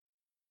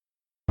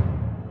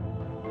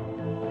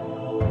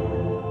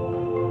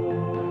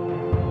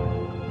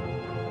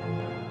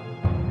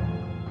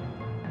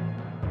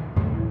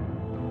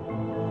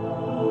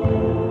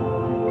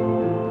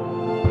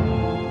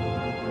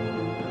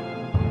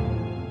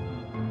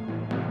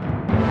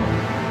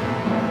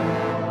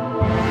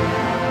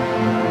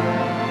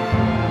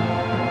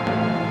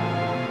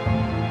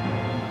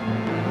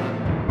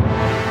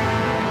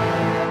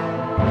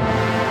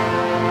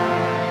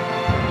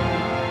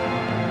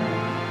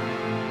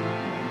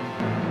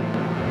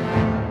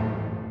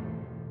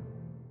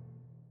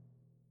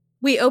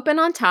We open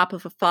on top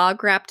of a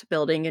fog-wrapped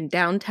building in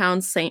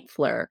downtown St.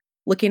 Fleur,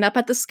 looking up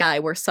at the sky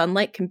where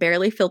sunlight can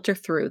barely filter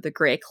through the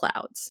gray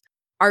clouds.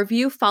 Our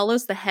view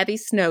follows the heavy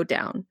snow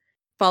down,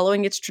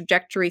 following its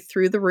trajectory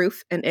through the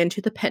roof and into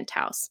the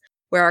penthouse,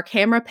 where our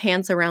camera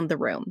pans around the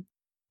room.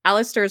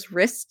 Alistair's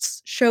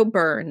wrists show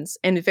burns,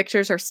 and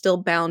Victor's are still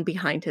bound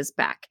behind his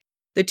back,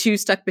 the two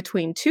stuck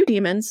between two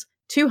demons,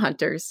 two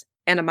hunters,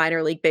 and a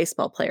minor league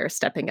baseball player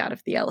stepping out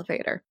of the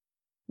elevator.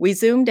 We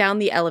zoom down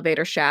the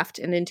elevator shaft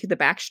and into the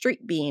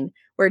backstreet bean,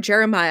 where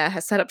Jeremiah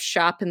has set up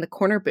shop in the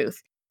corner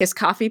booth, his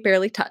coffee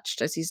barely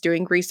touched as he's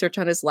doing research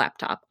on his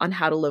laptop on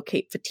how to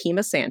locate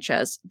Fatima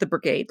Sanchez, the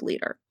brigade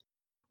leader.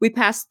 We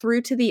pass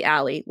through to the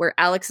alley, where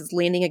Alex is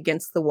leaning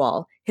against the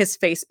wall, his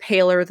face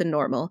paler than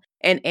normal,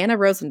 and Anna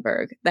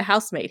Rosenberg, the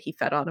housemaid he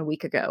fed on a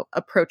week ago,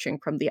 approaching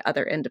from the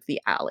other end of the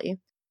alley.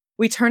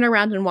 We turn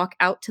around and walk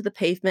out to the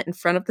pavement in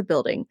front of the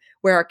building,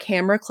 where our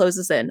camera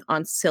closes in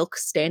on Silk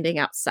standing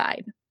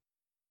outside.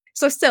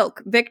 So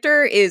Silk,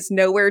 Victor is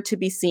nowhere to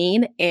be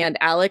seen, and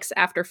Alex,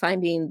 after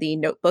finding the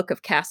notebook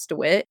of Cass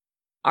DeWitt,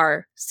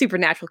 our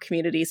supernatural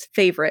community's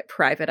favorite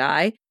private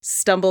eye,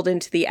 stumbled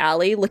into the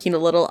alley looking a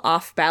little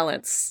off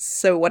balance.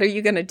 So what are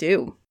you going to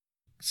do?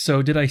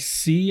 So did I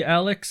see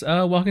Alex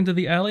walk into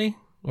the alley?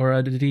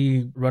 Or did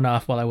he run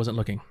off while I wasn't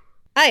looking?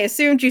 I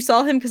assumed you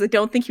saw him because I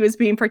don't think he was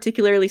being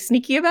particularly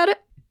sneaky about it.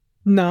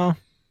 No.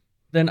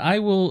 Then I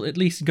will at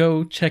least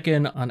go check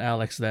in on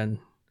Alex then.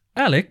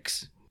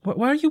 Alex,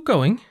 where are you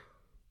going?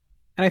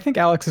 And I think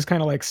Alex is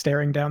kind of like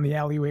staring down the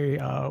alleyway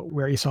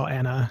where he saw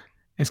Anna.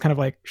 It's kind of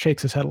like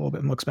shakes his head a little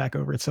bit and looks back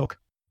over at Silk.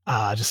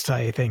 I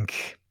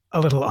think,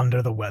 a little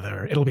under the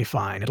weather. It'll be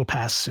fine. It'll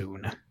pass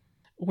soon.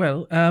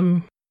 Well,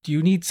 do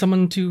you need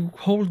someone to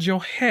hold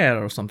your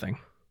hair or something?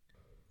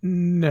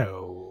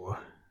 No.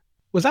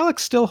 Was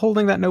Alex still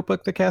holding that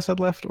notebook that Cass had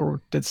left,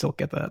 or did Silk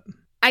get that?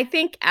 I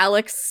think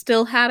Alex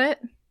still had it.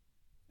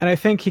 And I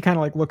think he kind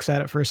of like looks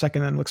at it for a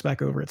second and looks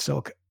back over at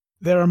Silk.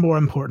 There are more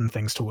important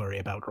things to worry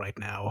about right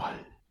now.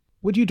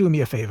 Would you do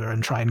me a favor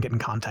and try and get in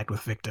contact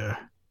with Victor?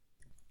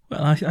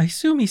 Well, I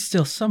assume he's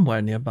still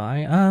somewhere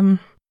nearby.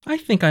 I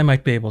think I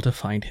might be able to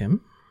find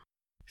him.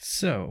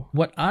 So,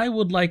 what I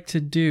would like to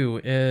do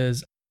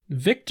is...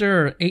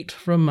 Victor ate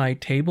from my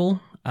table,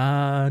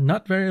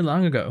 not very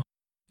long ago.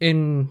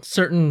 In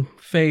certain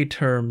Fae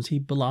terms, he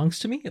belongs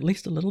to me, at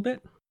least a little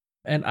bit.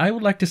 And I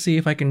would like to see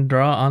if I can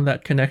draw on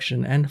that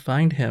connection and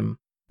find him.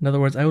 In other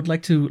words, I would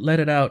like to let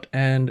it out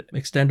and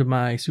extend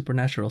my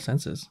supernatural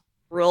senses.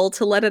 Roll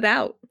to let it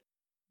out.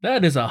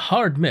 That is a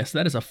hard miss.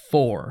 That is a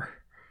 4.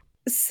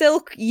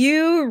 Silk,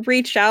 you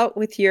reach out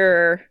with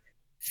your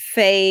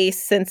Fae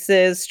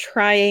senses,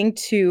 trying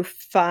to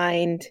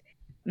find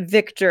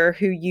Victor,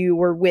 who you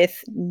were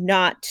with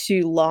not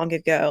too long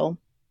ago.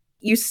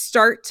 You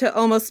start to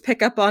almost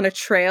pick up on a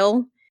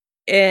trail,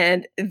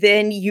 and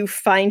then you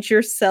find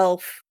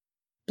yourself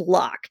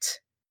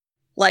blocked.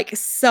 Like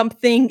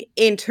something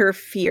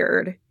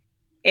interfered,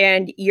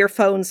 and your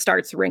phone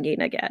starts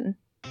ringing again.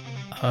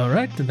 All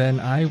right, then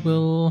I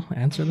will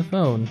answer the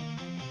phone.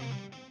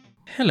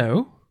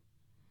 Hello?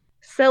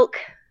 Silk,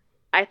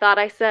 I thought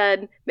I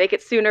said make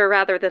it sooner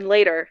rather than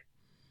later.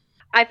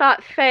 I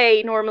thought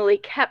Fae normally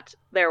kept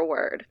their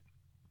word.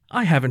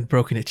 I haven't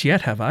broken it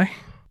yet, have I?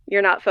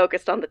 You're not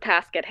focused on the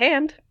task at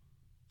hand.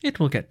 It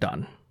will get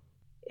done.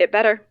 It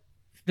better.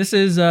 This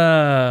is,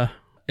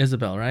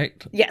 Isabel,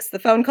 right? Yes, the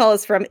phone call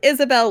is from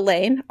Isabel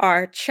Lane,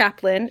 our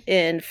chaplain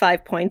in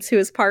 5 Points, who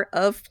is part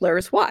of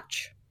Fleur's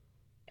Watch,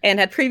 and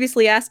had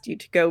previously asked you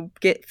to go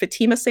get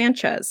Fatima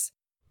Sanchez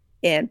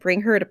and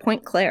bring her to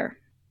Point Claire.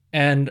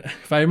 And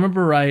if I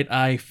remember right,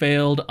 I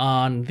failed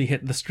on the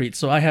hit the street,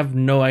 so I have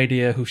no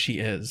idea who she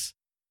is.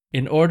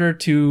 In order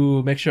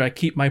to make sure I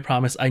keep my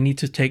promise, I need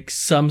to take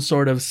some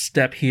sort of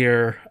step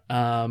here.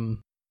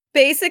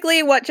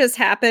 Basically, what just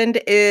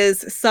happened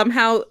is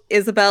somehow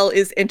Isabel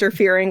is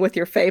interfering with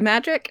your Fae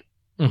magic.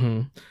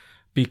 Mm-hmm.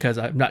 Because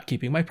I'm not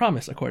keeping my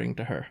promise, according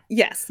to her.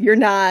 Yes, you're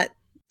not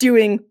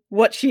doing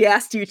what she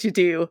asked you to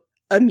do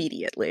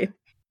immediately.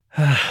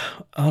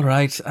 All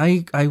right,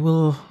 I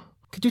will...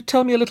 Could you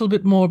tell me a little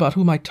bit more about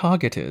who my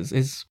target is?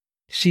 Is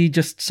she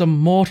just some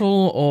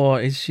mortal, or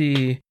is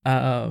she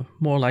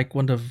more like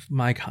one of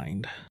my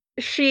kind?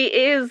 She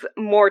is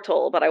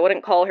mortal, but I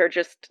wouldn't call her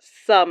just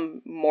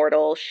some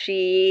mortal.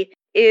 She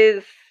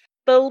is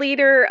the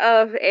leader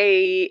of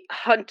a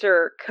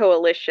hunter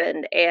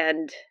coalition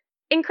and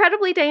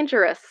incredibly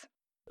dangerous.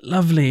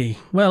 Lovely.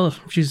 Well,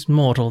 if she's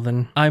mortal,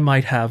 then I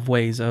might have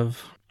ways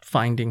of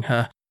finding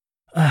her.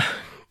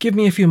 Give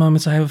me a few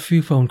moments. I have a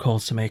few phone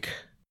calls to make.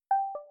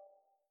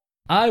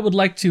 I would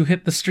like to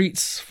hit the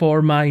streets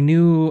for my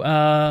new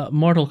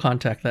mortal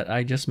contact that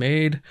I just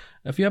made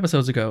a few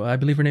episodes ago. I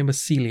believe her name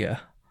was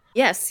Celia.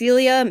 Yes,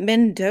 Celia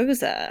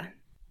Mendoza.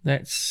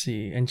 Let's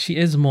see. And she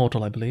is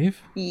mortal, I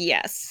believe.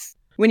 Yes.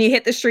 When you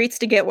hit the streets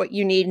to get what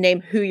you need,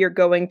 name who you're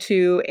going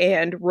to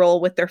and roll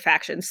with their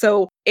faction.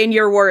 So, in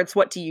your words,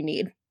 what do you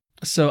need?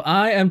 So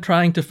I am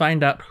trying to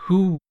find out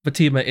who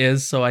Fatima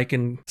is so I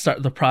can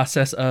start the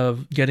process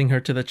of getting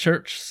her to the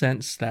church,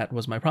 since that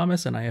was my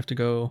promise and I have to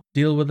go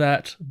deal with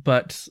that.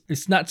 But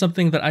it's not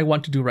something that I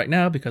want to do right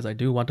now because I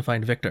do want to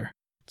find Victor.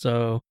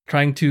 So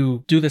trying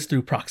to do this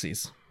through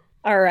proxies.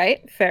 All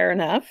right, fair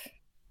enough.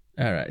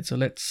 All right, so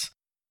let's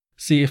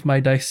see if my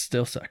dice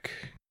still suck.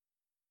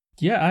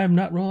 Yeah, I am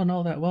not rolling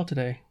all that well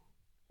today.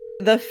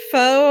 The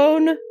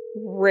phone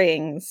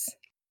rings,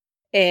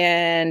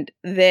 and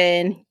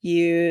then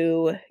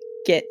you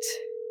get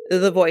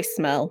the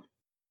voicemail.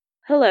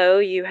 Hello,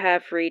 you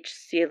have reached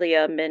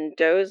Celia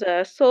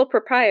Mendoza, sole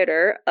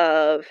proprietor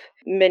of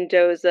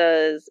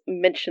Mendoza's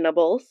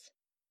Mentionables.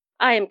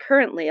 I am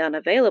currently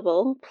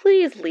unavailable.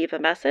 Please leave a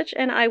message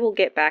and I will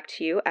get back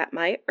to you at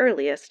my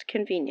earliest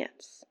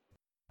convenience.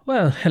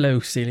 Well,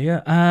 hello,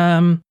 Celia.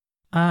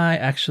 I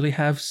actually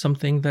have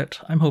something that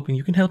I'm hoping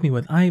you can help me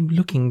with. I'm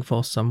looking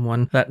for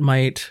someone that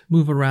might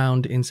move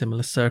around in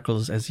similar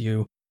circles as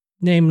you.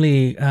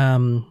 Namely,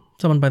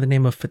 someone by the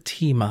name of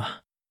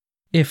Fatima.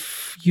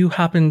 If you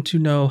happen to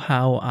know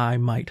how I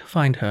might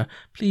find her,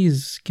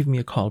 please give me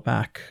a call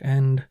back,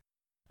 and,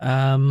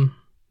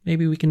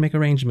 maybe we can make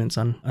arrangements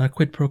on a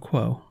quid pro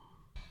quo.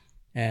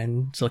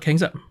 And Silk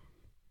hangs up.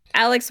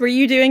 Alex, were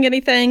you doing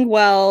anything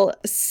while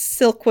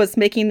Silk was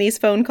making these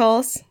phone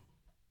calls?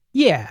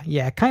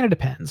 Yeah, kind of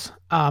depends.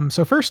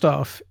 So first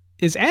off,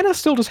 is Anna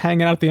still just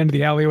hanging out at the end of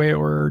the alleyway,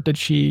 or did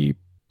she...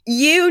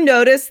 You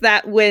noticed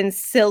that when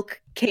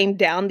Silk came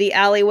down the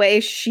alleyway,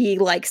 she,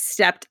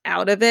 stepped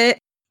out of it,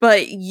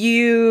 but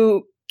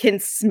you can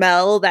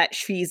smell that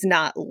she's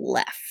not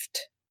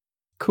left.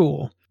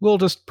 Cool. We'll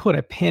just put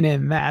a pin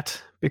in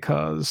that,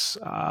 because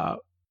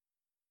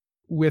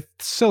with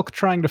Silk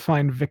trying to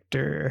find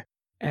Victor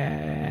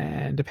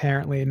and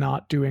apparently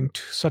not doing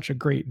such a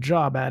great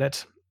job at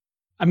it,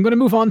 I'm going to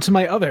move on to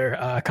my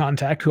other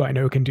contact who I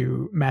know can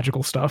do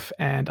magical stuff,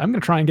 and I'm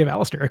going to try and give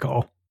Alistair a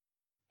call.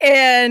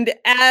 And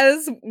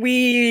as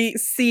we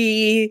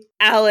see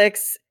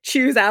Alex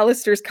choose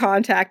Alistair's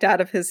contact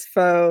out of his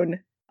phone,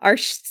 our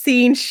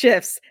scene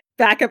shifts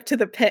back up to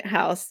the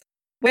penthouse,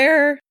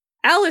 where,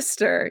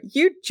 Alistair,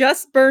 you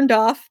just burned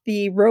off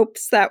the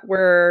ropes that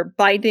were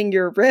binding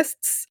your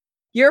wrists.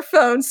 Your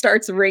phone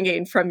starts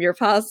ringing from your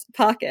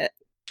pocket.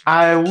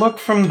 I look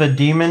from the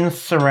demons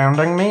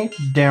surrounding me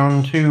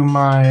down to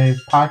my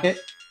pocket,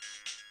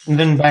 and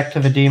then back to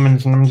the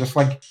demons, and I'm just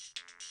like,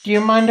 do you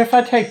mind if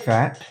I take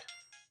that?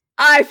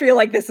 I feel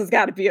like this has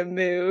got to be a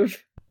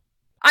move.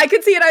 I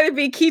could see it either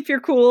be keep your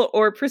cool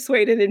or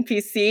persuade an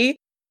NPC.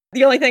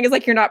 The only thing is,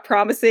 you're not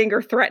promising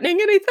or threatening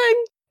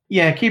anything.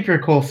 Yeah, keep your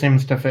cool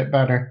seems to fit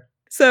better.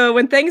 So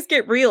when things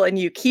get real and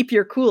you keep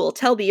your cool,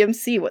 tell the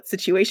MC what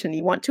situation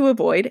you want to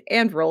avoid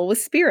and roll with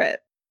spirit.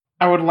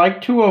 I would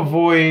like to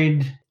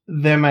avoid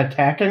them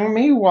attacking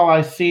me while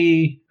I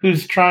see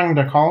who's trying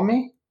to call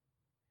me.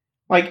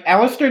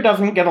 Alistair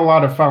doesn't get a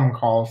lot of phone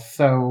calls,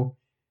 so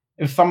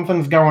if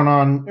something's going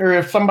on, or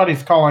if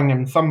somebody's calling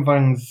him,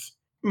 something's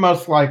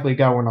most likely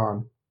going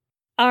on.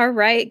 All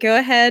right, go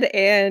ahead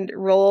and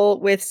roll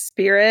with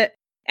spirit.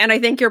 And I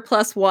think your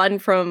 +1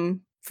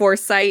 from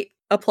foresight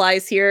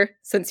applies here,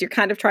 since you're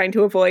kind of trying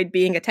to avoid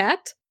being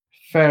attacked.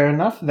 Fair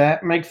enough,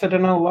 that makes it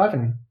an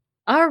 11.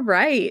 All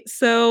right,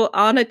 so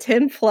on a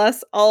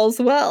 10+, all's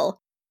well.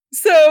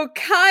 So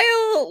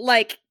Kyle,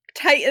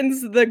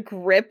 tightens the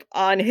grip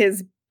on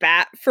his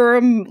bat for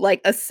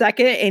a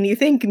second, and you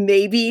think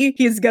maybe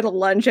he's gonna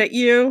lunge at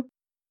you.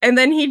 And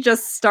then he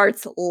just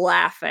starts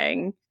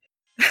laughing.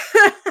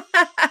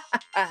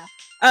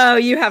 Oh,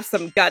 you have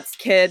some guts,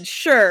 kid.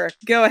 Sure,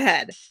 go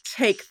ahead.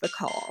 Take the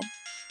call.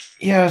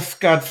 Yes,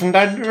 guts, and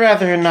I'd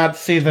rather not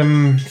see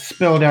them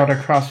spilled out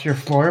across your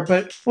floor,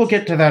 but we'll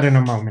get to that in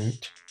a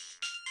moment.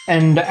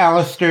 And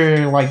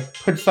Alistair,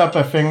 puts up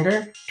a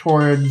finger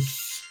towards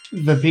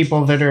the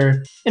people that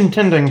are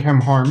intending him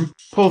harm,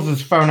 pulls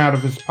his phone out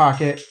of his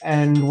pocket,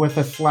 and with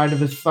a slide of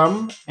his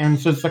thumb,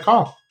 answers the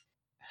call.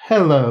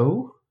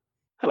 Hello?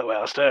 Hello,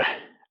 Alistair.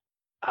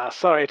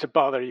 Sorry to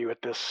bother you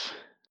at this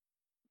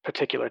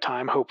particular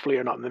time. Hopefully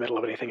you're not in the middle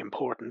of anything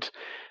important.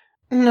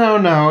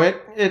 No,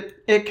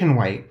 it can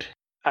wait.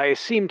 I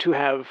seem to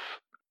have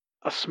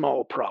a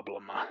small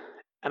problem,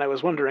 and I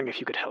was wondering if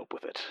you could help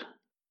with it.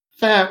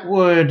 That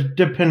would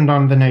depend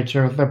on the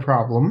nature of the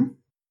problem.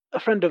 A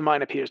friend of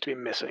mine appears to be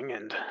missing,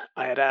 and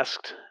I had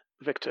asked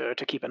Victor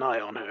to keep an eye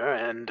on her,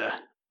 and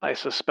I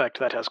suspect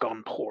that has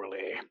gone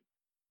poorly.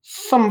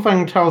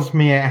 Something tells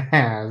me it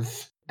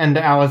has. And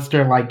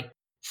Alistair,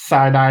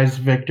 side-eyes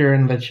Victor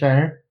in the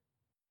chair.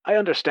 I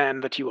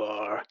understand that you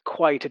are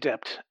quite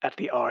adept at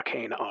the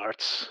arcane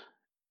arts,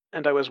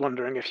 and I was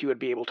wondering if you would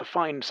be able to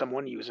find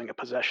someone using a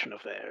possession of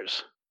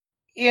theirs.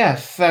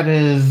 Yes, that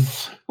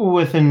is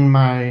within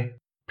my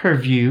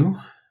purview.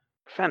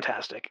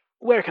 Fantastic.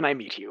 Where can I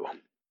meet you?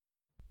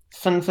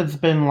 Since it's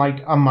been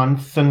a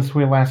month since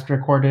we last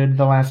recorded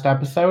the last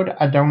episode,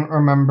 I don't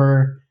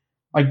remember,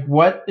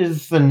 what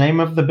is the name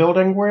of the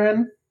building we're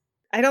in?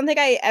 I don't think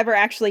I ever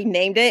actually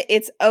named it.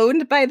 It's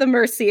owned by the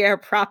Mercier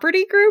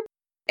Property Group.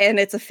 And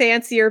it's a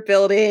fancier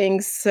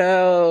building,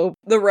 so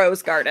the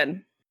Rose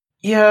Garden.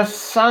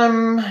 Yes,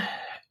 I'm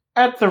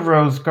at the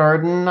Rose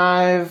Garden.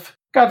 I've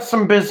got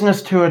some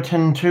business to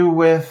attend to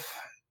with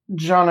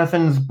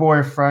Jonathan's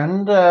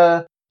boyfriend.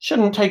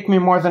 Shouldn't take me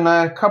more than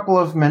a couple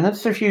of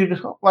minutes if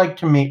you'd like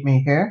to meet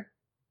me here.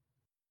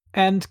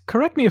 And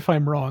correct me if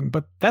I'm wrong,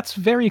 but that's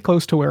very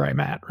close to where I'm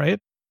at, right?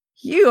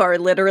 You are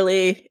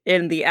literally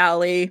in the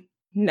alley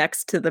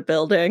next to the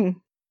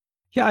building.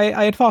 Yeah,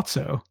 I had thought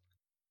so.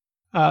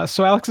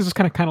 So Alex is just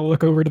kind of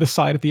look over to the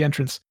side at the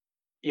entrance.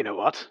 You know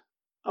what?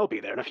 I'll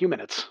be there in a few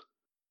minutes.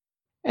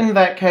 In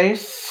that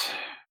case,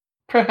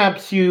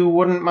 perhaps you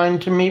wouldn't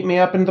mind to meet me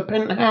up in the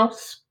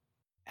penthouse?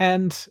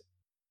 And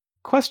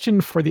question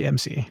for the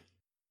MC.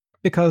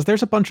 Because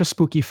there's a bunch of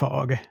spooky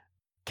fog.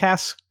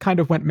 Cass kind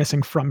of went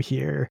missing from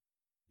here.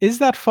 Is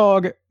that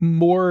fog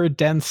more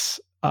dense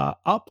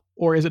up,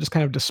 or is it just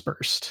kind of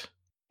dispersed?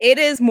 It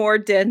is more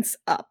dense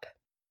up.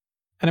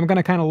 And I'm going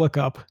to kind of look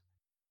up.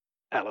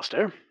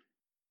 Alistair?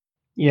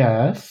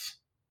 Yes.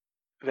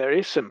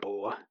 Very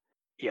simple.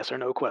 Yes or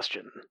no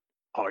question.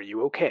 Are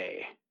you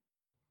okay?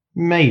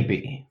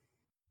 Maybe.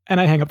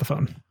 And I hang up the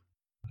phone.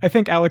 I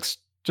think Alex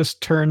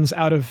just turns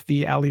out of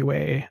the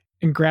alleyway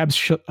and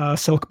grabs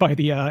Silk by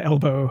the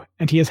elbow,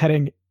 and he is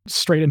heading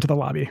straight into the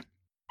lobby.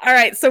 All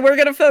right, so we're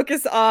going to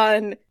focus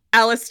on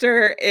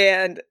Alistair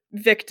and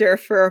Victor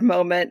for a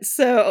moment.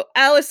 So,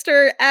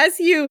 Alistair, as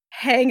you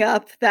hang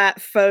up that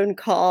phone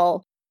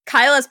call,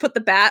 Kyle has put the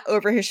bat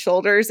over his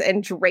shoulders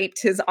and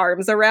draped his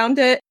arms around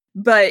it,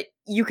 but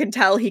you can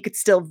tell he could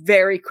still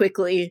very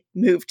quickly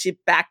move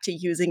back to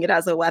using it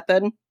as a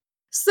weapon.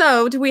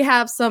 So, do we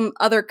have some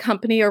other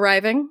company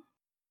arriving?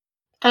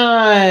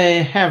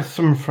 I have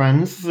some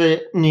friends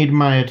that need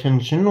my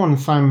attention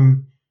once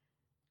I'm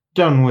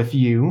done with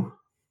you.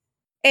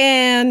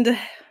 And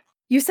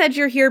you said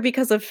you're here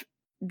because of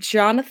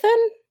Jonathan?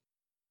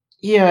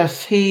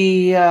 Yes,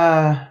 he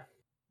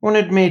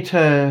wanted me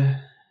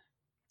to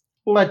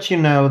let you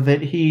know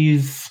that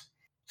he's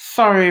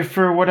sorry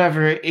for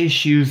whatever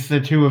issues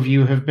the two of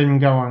you have been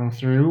going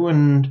through,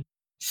 and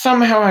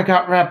somehow I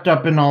got wrapped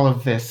up in all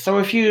of this. So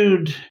if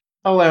you'd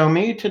allow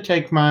me to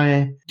take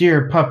my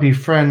dear puppy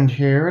friend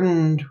here,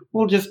 and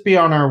we'll just be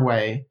on our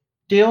way.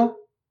 Deal?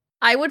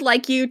 I would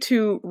like you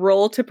to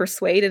roll to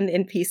persuade an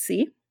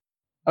NPC.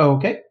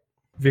 Okay.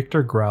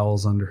 Victor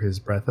growls under his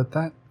breath at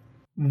that.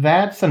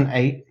 That's an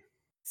 8.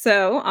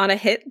 So, on a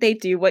hit, they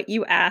do what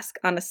you ask.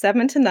 On a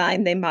 7 to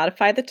 9, they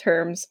modify the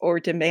terms or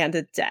demand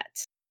a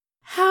debt.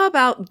 How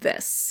about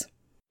this?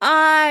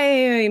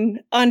 I'm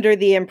under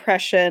the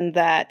impression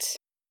that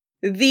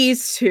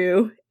these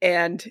two,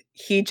 and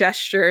he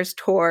gestures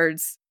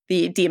towards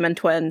the demon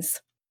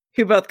twins,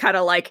 who both kind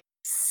of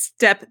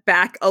step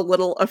back a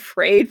little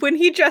afraid when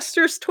he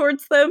gestures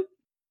towards them,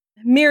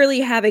 merely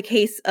have a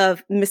case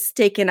of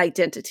mistaken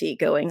identity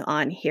going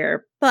on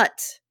here.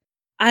 But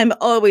I'm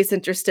always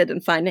interested in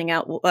finding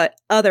out what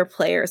other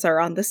players are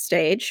on the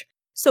stage.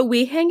 So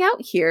we hang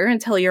out here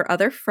until your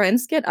other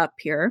friends get up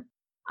here.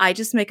 I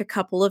just make a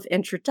couple of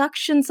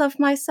introductions of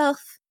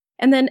myself,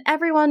 and then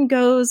everyone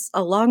goes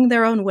along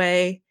their own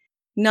way,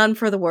 none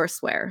for the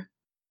worse wear.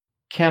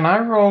 Can I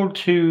roll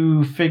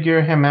to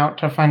figure him out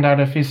to find out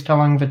if he's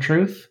telling the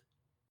truth?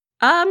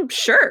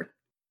 Sure.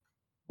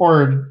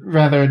 Or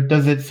rather,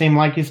 does it seem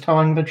like he's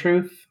telling the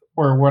truth?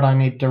 Or would I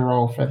need to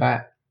roll for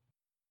that?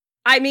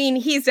 I mean,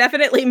 he's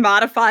definitely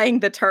modifying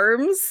the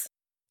terms.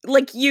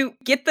 You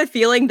get the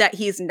feeling that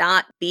he's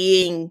not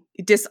being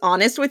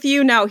dishonest with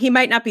you. Now, he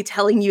might not be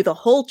telling you the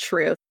whole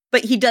truth,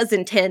 but he does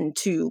intend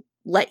to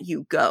let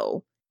you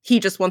go. He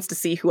just wants to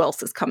see who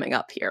else is coming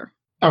up here.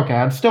 Okay,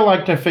 I'd still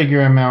like to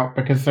figure him out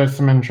because there's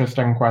some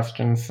interesting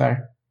questions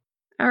there.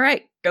 All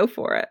right, go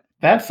for it.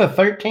 That's a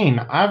 13.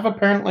 I've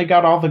apparently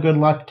got all the good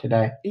luck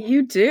today.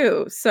 You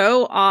do.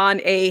 So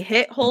on a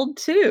hit, hold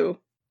 2.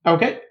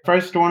 Okay,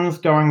 first one's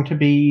going to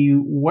be,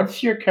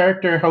 what's your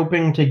character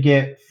hoping to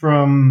get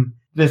from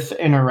this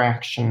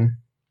interaction?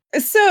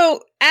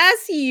 So as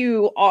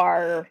you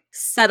are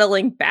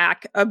settling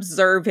back,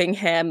 observing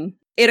him,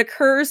 it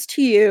occurs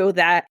to you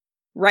that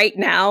right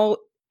now,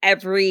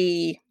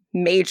 every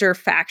major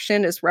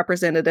faction is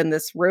represented in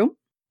this room,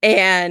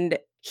 and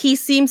he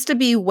seems to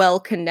be well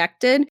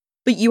connected,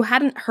 but you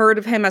hadn't heard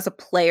of him as a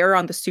player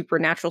on the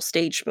Supernatural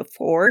stage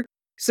before,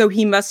 so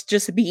he must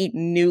just be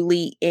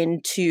newly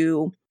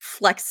into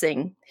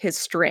flexing his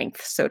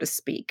strength, so to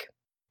speak.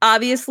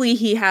 Obviously,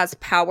 he has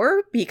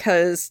power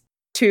because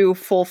 2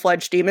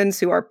 full-fledged demons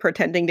who are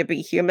pretending to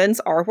be humans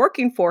are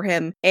working for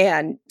him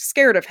and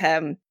scared of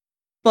him,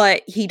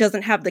 but he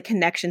doesn't have the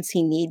connections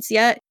he needs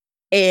yet,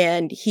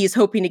 and he's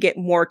hoping to get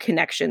more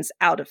connections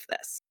out of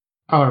this.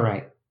 All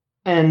right.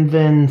 And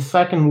then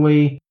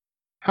secondly,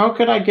 how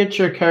could I get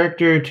your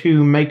character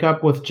to make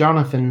up with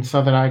Jonathan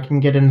so that I can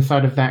get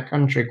inside of that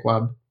country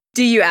club?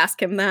 Do you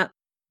ask him that?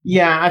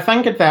 Yeah, I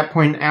think at that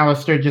point,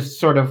 Alistair just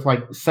sort of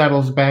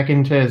settles back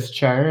into his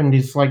chair and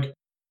he's like,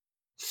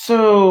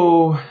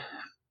 so,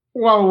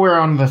 while we're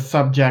on the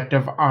subject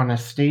of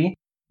honesty,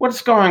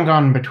 what's going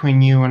on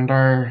between you and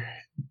our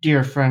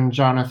dear friend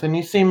Jonathan?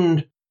 He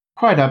seemed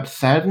quite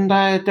upset, and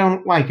I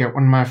don't like it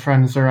when my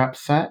friends are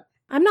upset.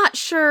 I'm not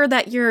sure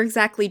that you're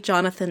exactly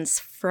Jonathan's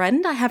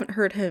friend. I haven't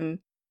heard him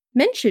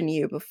mention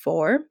you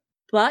before,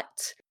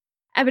 but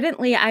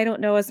evidently I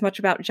don't know as much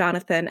about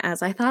Jonathan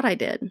as I thought I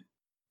did.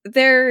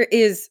 There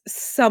is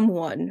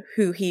someone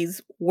who he's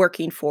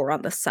working for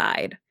on the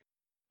side.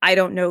 I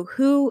don't know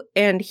who,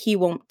 and he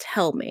won't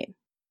tell me.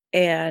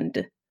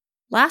 And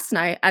last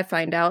night I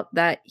find out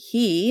that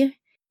he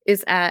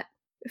is at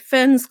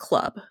Fenn's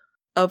Club,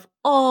 of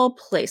all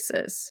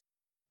places,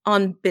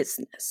 on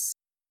business.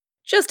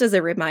 Just as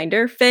a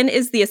reminder, Finn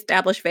is the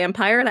established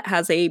vampire that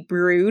has a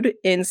brood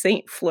in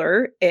St.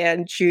 Fleur,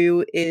 and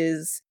Ju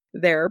is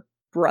their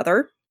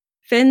brother.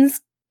 Finn's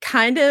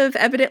kind of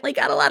evidently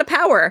got a lot of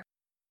power.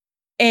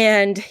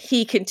 And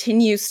he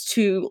continues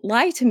to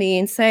lie to me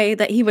and say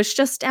that he was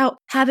just out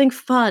having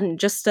fun,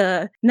 just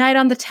a night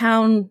on the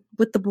town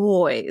with the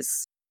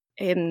boys.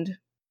 And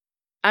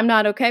I'm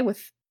not okay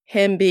with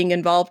him being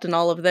involved in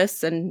all of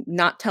this and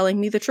not telling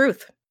me the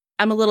truth.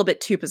 I'm a little bit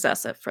too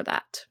possessive for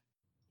that.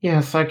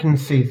 Yes, I can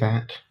see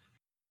that.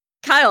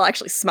 Kyle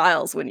actually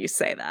smiles when you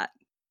say that.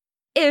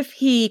 If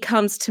he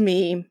comes to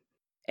me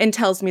and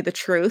tells me the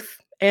truth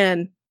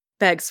and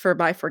begs for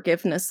my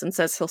forgiveness and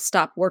says he'll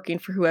stop working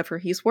for whoever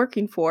he's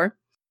working for,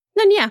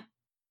 then yeah,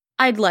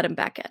 I'd let him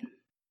back in.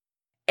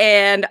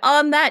 And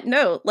on that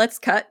note, let's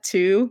cut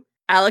to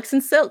Alex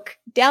and Silk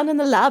down in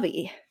the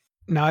lobby.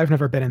 Now, I've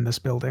never been in this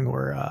building,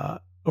 or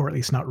at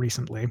least not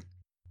recently.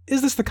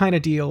 Is this the kind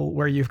of deal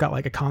where you've got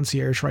like a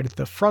concierge right at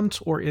the front,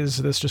 or is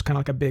this just kind of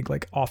like a big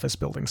like office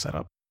building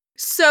setup?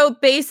 So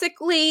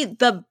basically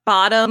the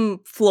bottom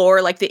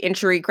floor, like the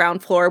entry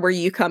ground floor where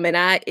you come in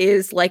at,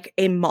 is like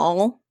a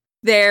mall.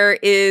 There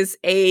is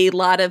a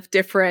lot of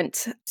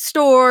different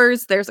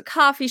stores. There's a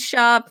coffee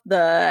shop.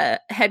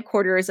 The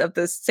headquarters of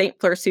the St.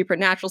 Fleur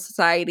Supernatural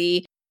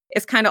Society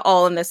is kind of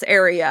all in this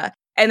area.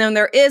 And then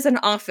there is an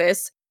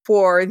office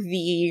for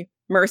the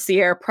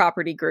Mercier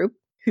Property Group,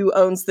 who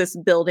owns this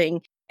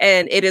building.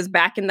 And it is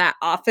back in that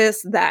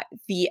office that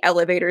the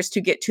elevators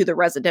to get to the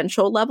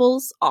residential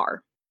levels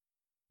are.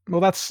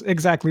 Well, that's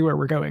exactly where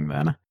we're going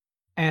then.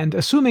 And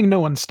assuming no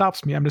one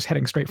stops me, I'm just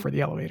heading straight for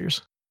the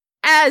elevators.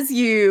 As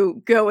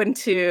you go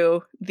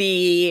into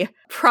the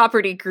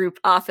property group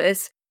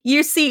office,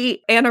 you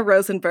see Anna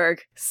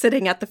Rosenberg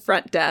sitting at the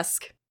front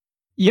desk.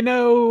 You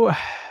know,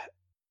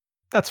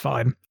 that's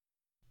fine.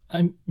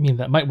 I mean,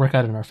 that might work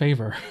out in our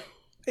favor.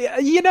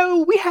 You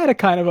know, we had a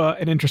kind of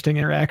an interesting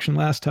interaction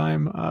last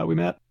time we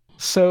met.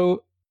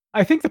 So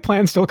I think the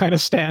plan still kind of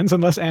stands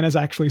unless Anna's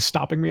actually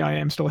stopping me. I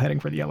am still heading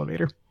for the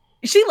elevator.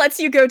 She lets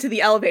you go to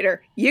the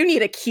elevator. You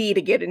need a key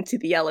to get into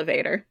the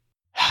elevator.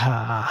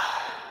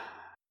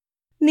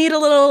 Need a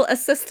little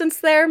assistance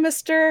there,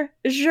 Mr.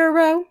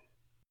 Giraud?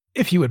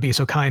 If you would be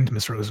so kind,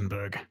 Miss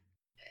Rosenberg. I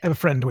have a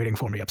friend waiting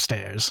for me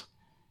upstairs.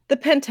 The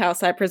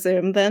penthouse, I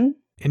presume, then?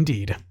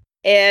 Indeed.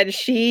 And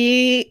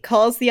she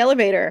calls the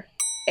elevator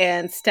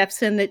and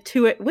steps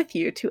into it with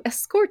you to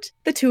escort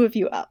the two of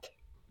you up.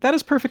 That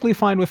is perfectly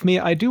fine with me.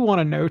 I do want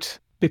to note,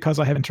 because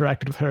I have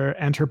interacted with her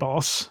and her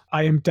boss,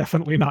 I am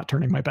definitely not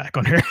turning my back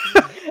on her.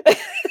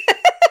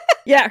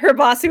 Yeah, her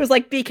boss, who was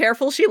like, be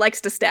careful, she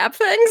likes to stab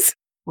things.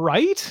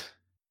 Right?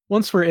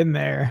 Once we're in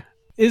there,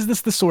 is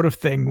this the sort of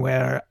thing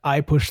where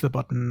I push the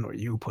button or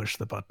you push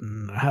the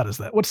button? Or how does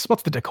that? What's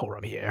the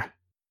decorum here?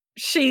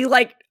 She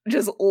like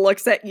just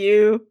looks at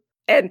you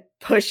and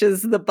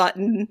pushes the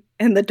button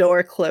and the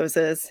door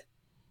closes.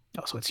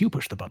 Oh, so it's you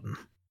push the button.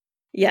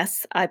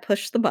 Yes, I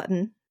push the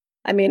button.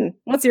 I mean,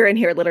 once you're in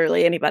here,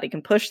 literally anybody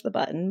can push the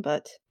button,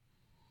 but...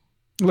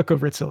 Look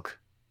over at Silk.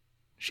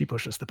 She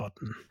pushes the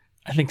button.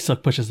 I think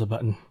Silk pushes the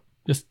button.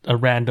 Just a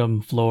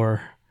random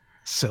floor.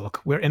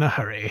 Silk, we're in a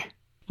hurry.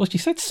 Well, she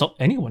said so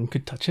anyone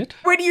could touch it.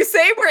 When you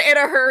say we're in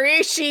a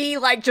hurry, she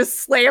like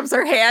just slams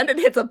her hand and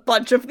hits a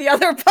bunch of the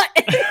other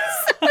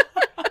buttons.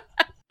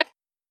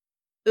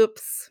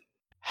 Oops.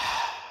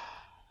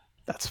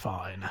 That's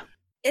fine.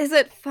 Is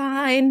it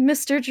fine,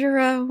 Mr.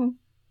 Giraud?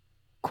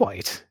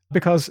 Quite.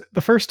 Because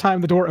the first time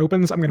the door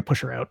opens, I'm going to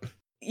push her out.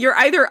 You're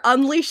either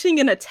unleashing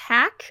an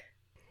attack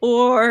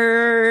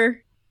or...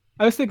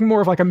 I was thinking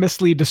more of like a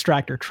mislead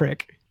distractor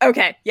trick.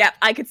 Okay, yep,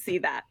 I could see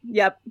that.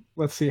 Yep.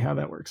 Let's see how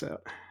that works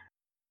out.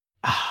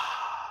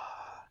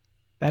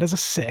 That is a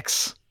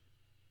 6.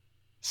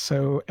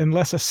 So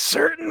unless a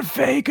certain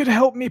Fae could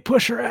help me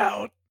push her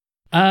out.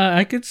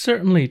 I could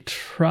certainly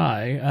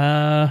try.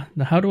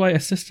 Now how do I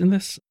assist in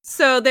this?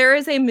 So there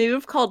is a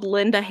move called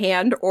lend a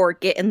hand or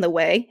get in the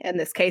way. In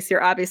this case,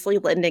 you're obviously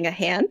lending a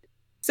hand.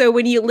 So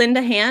when you lend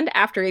a hand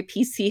after a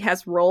PC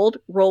has rolled,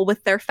 roll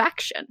with their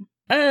faction.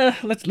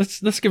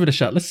 Let's give it a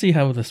shot. Let's see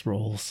how this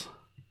rolls.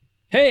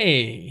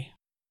 Hey!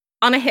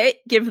 On a hit,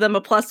 give them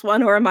a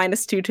 +1 or a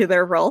 -2 to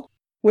their roll,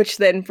 which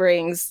then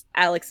brings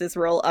Alex's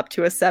roll up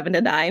to a 7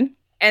 to 9.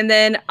 And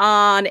then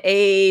on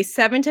a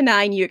 7 to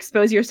 9, you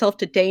expose yourself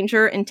to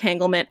danger,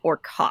 entanglement, or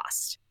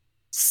cost.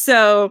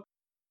 So,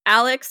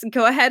 Alex,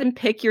 go ahead and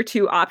pick your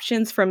 2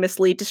 options from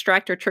mislead,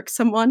 distract, or trick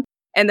someone,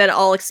 and then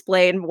I'll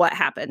explain what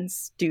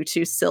happens due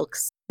to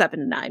Silk's 7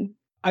 to 9.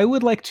 I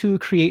would like to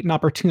create an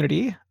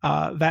opportunity,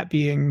 that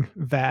being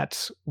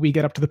that we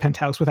get up to the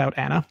penthouse without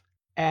Anna.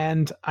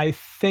 And I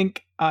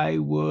think I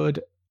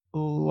would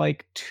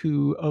like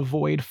to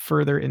avoid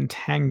further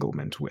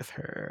entanglement with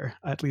her,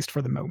 at least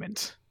for the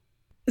moment.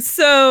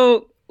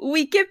 So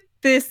we get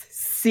this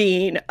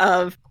scene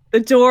of the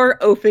door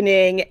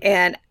opening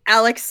and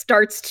Alex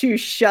starts to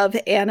shove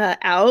Anna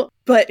out,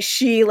 but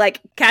she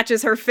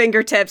catches her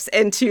fingertips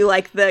into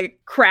the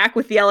crack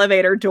with the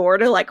elevator door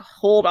to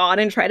hold on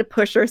and try to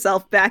push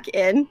herself back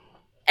in.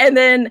 And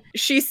then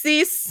she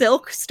sees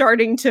Silk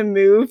starting to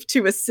move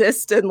to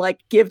assist and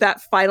give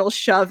that final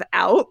shove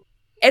out.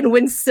 And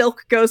when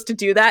Silk goes to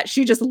do that,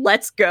 she just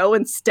lets go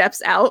and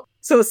steps out.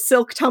 So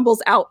Silk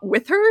tumbles out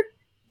with her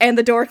and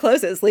the door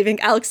closes, leaving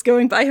Alex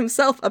going by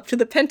himself up to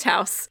the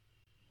penthouse.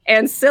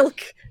 And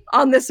Silk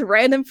on this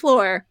random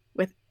floor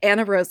with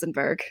Anna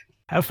Rosenberg.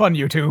 Have fun,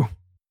 you two.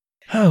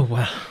 Oh,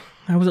 well,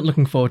 I wasn't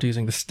looking forward to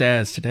using the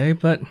stairs today,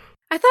 but...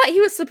 I thought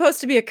he was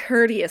supposed to be a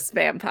courteous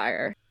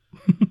vampire.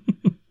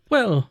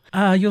 Well,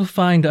 you'll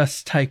find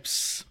us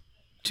types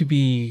to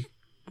be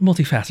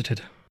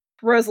multifaceted.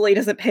 Rosalie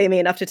doesn't pay me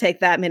enough to take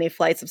that many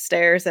flights of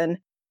stairs, and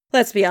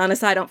let's be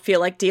honest, I don't feel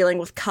like dealing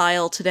with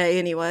Kyle today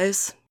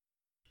anyways.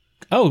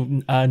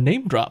 Oh,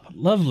 name drop.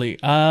 Lovely.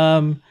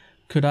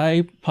 Could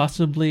I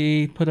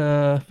possibly put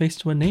a face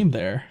to a name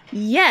there?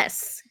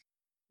 Yes.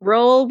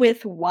 Roll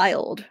with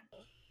wild.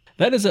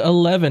 That is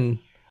 11.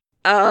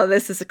 Oh,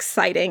 this is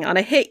exciting. On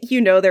a hit,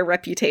 you know their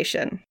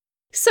reputation.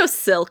 So,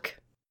 Silk,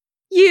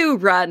 you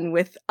run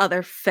with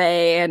other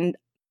fae and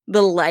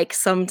the like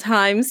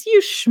sometimes.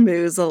 You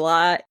schmooze a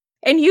lot.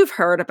 And you've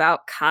heard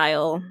about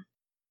Kyle.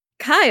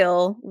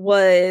 Kyle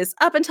was,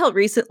 up until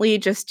recently,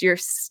 just your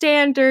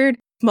standard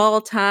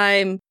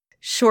small-time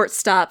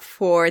shortstop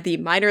for the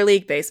minor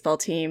league baseball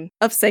team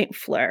of St.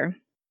 Fleur.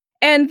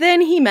 And then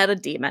he met a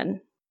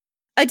demon.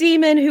 A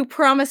demon who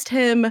promised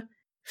him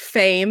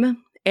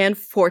fame and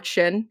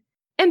fortune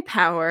and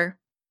power.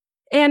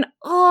 And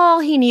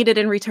all he needed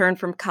in return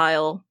from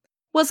Kyle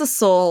was a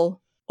soul,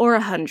 or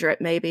 100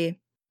 maybe.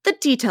 The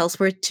details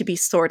were to be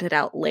sorted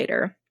out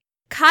later.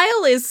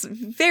 Kyle is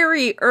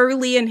very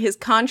early in his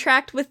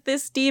contract with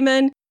this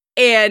demon,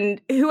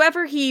 and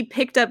whoever he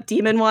picked up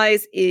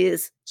demon-wise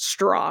is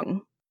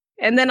strong.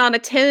 And then on a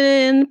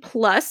 10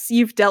 plus,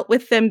 you've dealt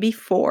with them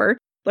before,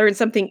 learned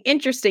something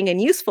interesting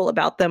and useful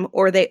about them,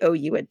 or they owe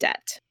you a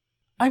debt.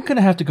 I'm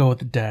gonna have to go with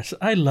the debt.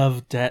 I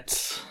love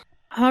debts.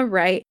 All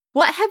right.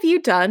 What have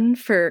you done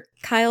for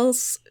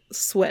Kyle's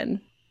Swin?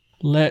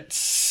 Let's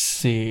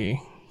see.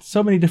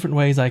 So many different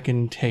ways I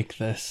can take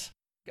this.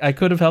 I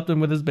could have helped him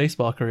with his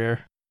baseball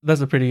career.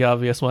 That's a pretty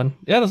obvious one.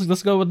 Yeah,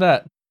 let's go with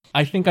that.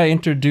 I think I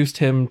introduced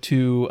him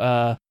to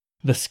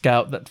the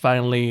scout that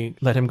finally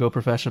let him go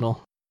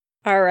professional.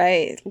 All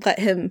right, let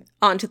him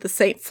onto the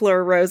St.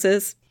 Fleur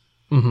Roses.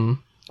 Mm-hmm.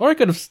 Or I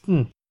could have...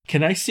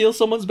 Can I steal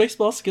someone's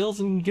baseball skills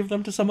and give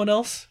them to someone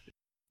else?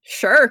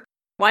 Sure,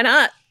 why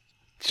not?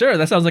 Sure,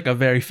 that sounds like a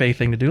very Faye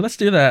thing to do. Let's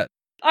do that.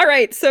 All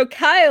right, so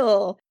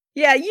Kyle...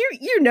 Yeah,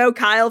 you know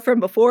Kyle from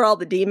before all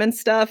the demon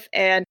stuff,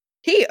 and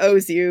he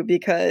owes you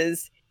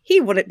because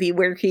he wouldn't be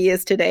where he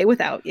is today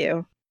without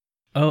you.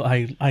 Oh,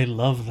 I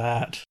love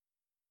that.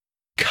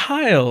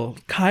 Kyle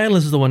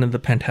is the one in the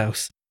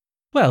penthouse.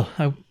 Well,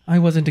 I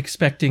wasn't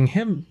expecting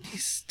him.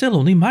 He's still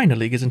only minor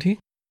league, isn't he?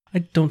 I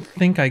don't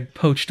think I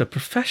poached a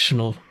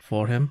professional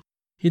for him.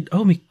 He'd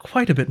owe me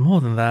quite a bit more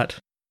than that.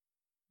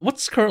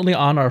 What's currently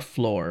on our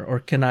floor, or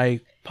can I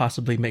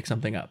possibly make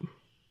something up?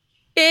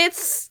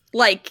 It's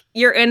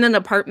you're in an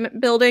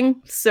apartment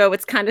building, so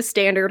it's kind of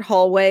standard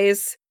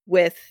hallways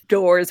with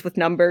doors with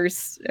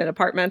numbers and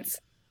apartments.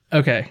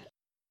 Okay.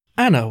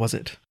 Anna, was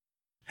it?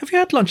 Have you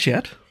had lunch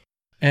yet?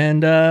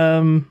 And,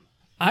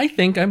 I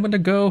think I'm going to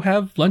go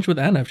have lunch with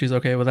Anna if she's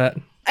okay with that.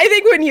 I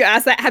think when you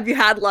ask that, have you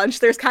had lunch,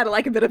 there's kind of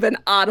a bit of an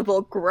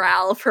audible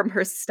growl from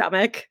her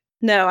stomach.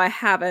 No, I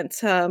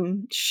haven't.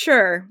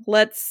 Sure,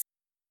 let's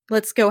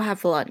go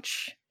have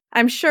lunch.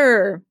 I'm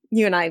sure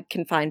you and I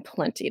can find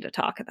plenty to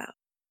talk about.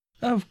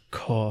 Of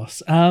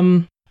course.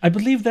 I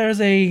believe there's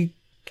a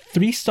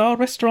 3-star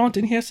restaurant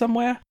in here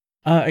somewhere.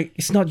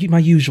 It's not my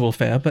usual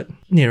fare, but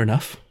near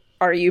enough.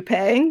 Are you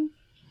paying?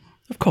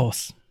 Of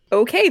course.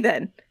 Okay,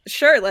 then.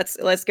 Sure,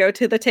 let's go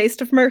to the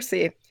Taste of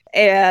Mercy.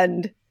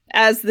 And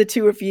as the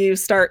two of you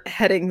start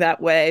heading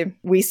that way,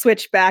 we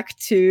switch back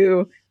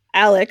to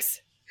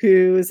Alex,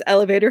 whose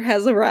elevator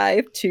has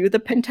arrived to the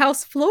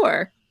penthouse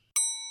floor.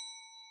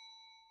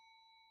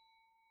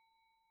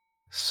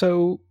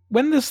 So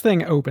when this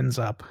thing opens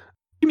up,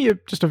 give me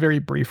just a very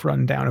brief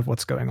rundown of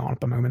what's going on at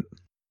the moment.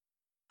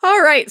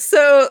 All right,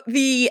 so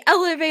the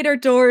elevator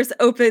doors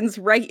opens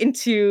right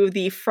into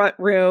the front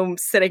room,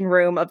 sitting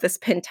room of this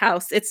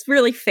penthouse. It's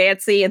really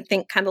fancy, and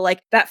think kind of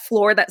like that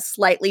floor that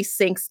slightly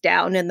sinks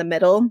down in the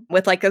middle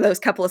with those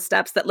couple of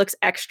steps that looks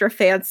extra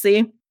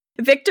fancy.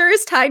 Victor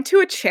is tied to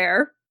a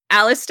chair.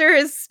 Alistair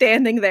is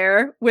standing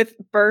there with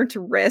burnt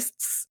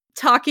wrists,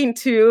 talking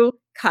to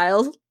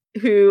Kyle,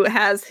 who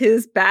has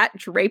his bat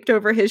draped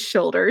over his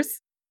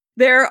shoulders.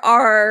 There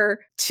are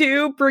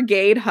 2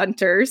 brigade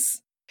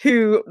hunters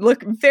who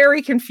look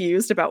very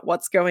confused about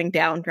what's going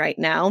down right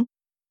now.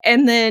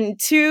 And then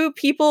 2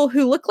 people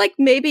who look like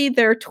maybe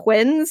they're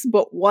twins,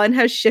 but one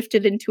has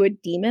shifted into a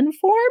demon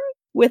form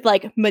with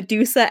like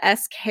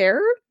Medusa-esque hair.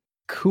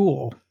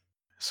 Cool.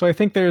 So I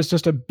think there's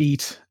just a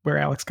beat where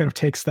Alex kind of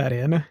takes that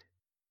in,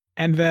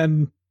 and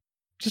then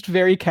just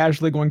very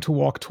casually going to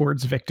walk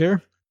towards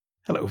Victor.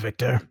 Hello,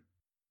 Victor.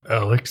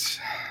 Alex.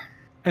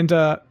 And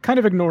kind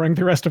of ignoring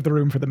the rest of the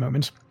room for the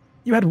moment.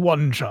 You had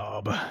one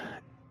job.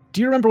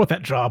 Do you remember what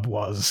that job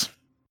was?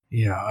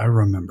 Yeah, I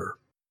remember.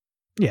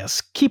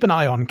 Yes, keep an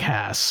eye on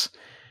Cass.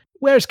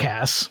 Where's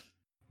Cass?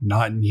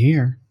 Not in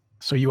here.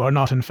 So you are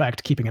not, in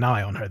fact, keeping an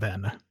eye on her,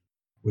 then?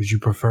 Would you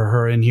prefer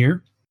her in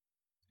here?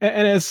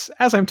 And as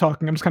I'm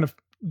talking, I'm just kind of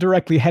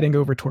directly heading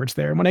over towards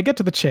there. And when I get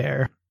to the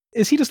chair,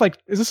 is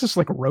this just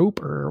like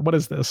rope, or what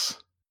is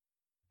this?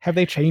 Have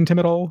they chained him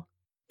at all?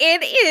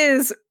 It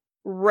is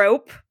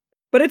rope,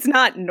 but it's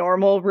not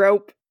normal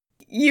rope.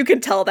 You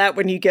can tell that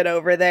when you get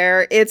over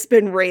there. It's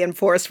been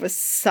reinforced with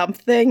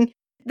something.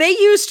 They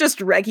used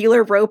just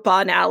regular rope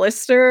on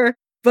Alistair,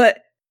 but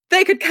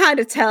they could kind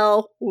of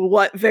tell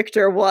what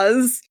Victor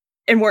was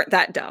and weren't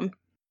that dumb.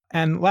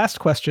 And last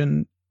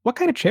question, what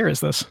kind of chair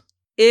is this?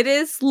 It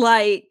is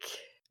like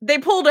they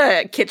pulled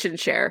a kitchen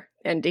chair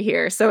into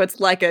here, so it's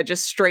like a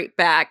just straight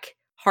back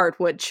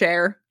hardwood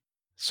chair.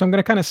 So I'm going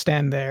to kind of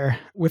stand there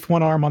with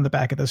one arm on the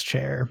back of this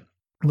chair,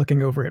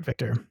 looking over at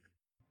Victor.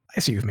 I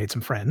see you've made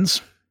some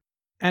friends.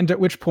 And at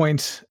which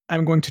point,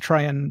 I'm going to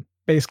try and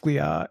basically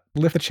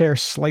lift the chair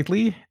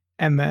slightly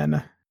and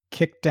then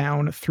kick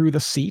down through the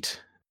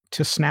seat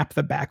to snap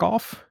the back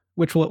off,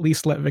 which will at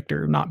least let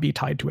Victor not be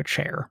tied to a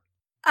chair.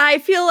 I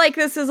feel like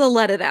this is a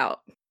let it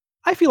out.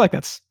 I feel like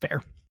that's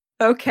fair.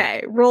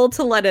 Okay, roll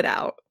to let it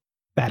out.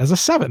 That is a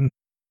 7.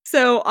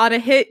 So on a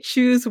hit,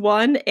 choose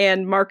 1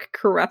 and mark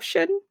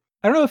corruption.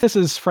 I don't know if this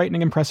is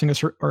frightening, impressing,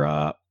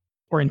 or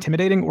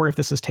intimidating, or if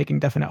this is taking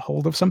definite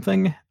hold of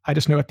something. I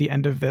just know at the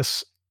end of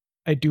this,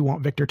 I do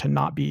want Victor to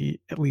not be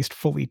at least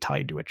fully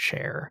tied to a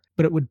chair,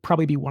 but it would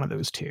probably be one of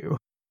those 2.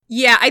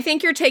 Yeah, I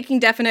think you're taking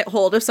definite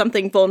hold of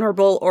something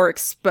vulnerable or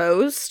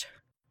exposed.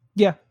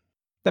 Yeah,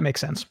 that makes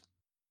sense.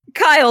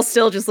 Kyle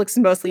still just looks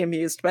mostly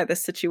amused by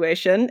this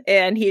situation,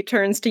 and he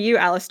turns to you,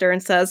 Alistair,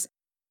 and says,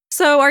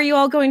 so are you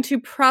all going to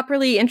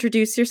properly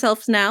introduce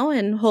yourselves now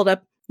and hold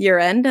up your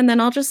end, and then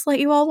I'll just let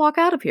you all walk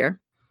out of here?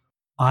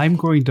 I'm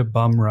going to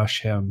bum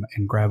rush him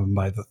and grab him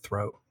by the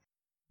throat.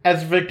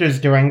 As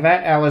Victor's doing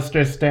that,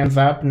 Alistair stands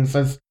up and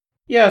says,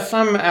 yes,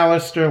 I'm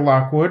Alistair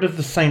Lockwood of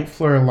the St.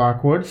 Fleur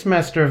Lockwoods,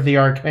 Master of the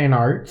Arcane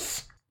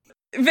Arts.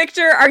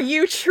 Victor, are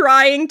you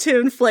trying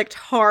to inflict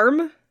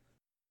harm?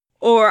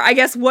 Or, I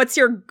guess, what's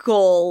your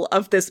goal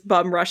of this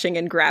bum rushing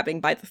and grabbing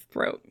by the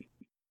throat?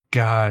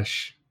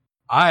 Gosh,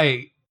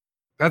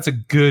 that's a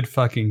good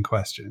fucking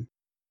question.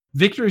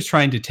 Victor is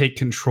trying to take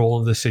control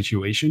of the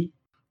situation.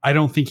 I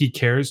don't think he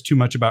cares too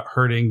much about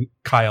hurting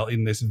Kyle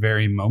in this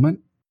very moment.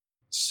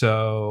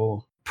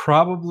 So,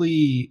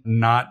 probably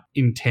not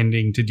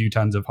intending to do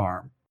tons of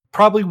harm.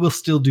 Probably will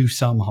still do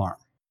some harm.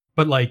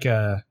 But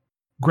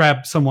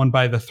grab someone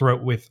by the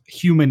throat with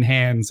human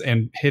hands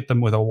and hit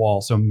them with a wall,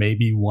 so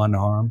maybe 1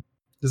 harm.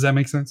 Does that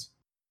make sense?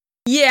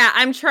 Yeah,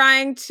 I'm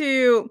trying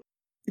to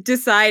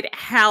decide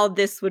how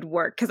this would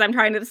work, because I'm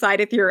trying to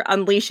decide if you're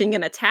unleashing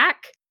an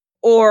attack,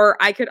 or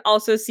I could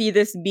also see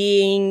this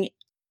being,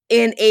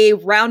 in a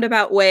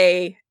roundabout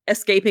way,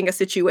 escaping a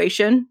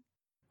situation.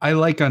 I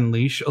like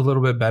unleash a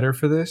little bit better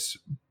for this.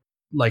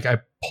 Like, I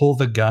pull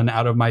the gun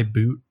out of my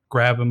boot,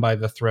 grab him by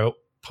the throat,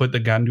 put the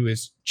gun to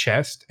his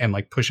chest, and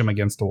push him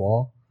against the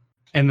wall.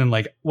 And then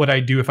what I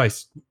do if I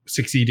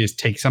succeed is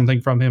take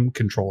something from him,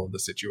 control of the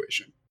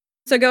situation.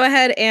 So go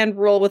ahead and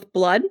roll with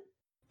blood.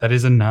 That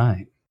is a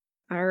 9.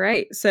 All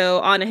right. So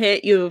on a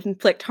hit, you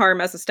inflict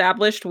harm as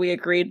established. We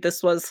agreed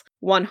this was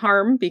 1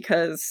 harm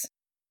because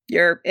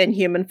you're in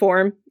human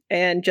form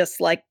and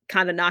just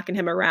kind of knocking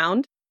him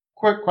around.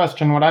 Quick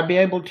question, would I be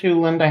able to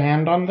lend a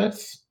hand on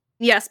this?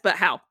 Yes, but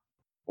how?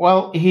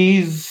 Well,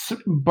 he's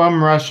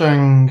bum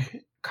rushing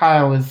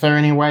Kyle. Is there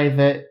any way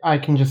that I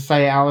can just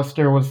say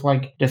Alistair was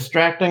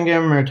distracting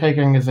him or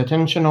taking his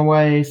attention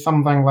away,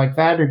 something like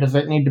that, or does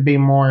it need to be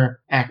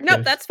more active?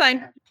 Nope, that's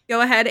fine.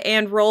 Go ahead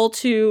and roll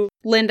to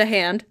lend a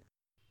hand.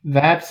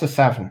 That's a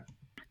 7.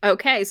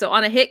 Okay, so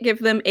on a hit, give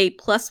them a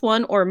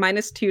 +1 or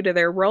 -2 to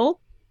their roll.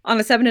 On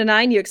a 7 to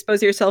 9, you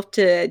expose yourself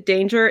to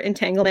danger,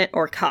 entanglement,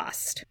 or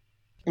cost.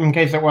 In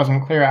case it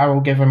wasn't clear, I will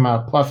give him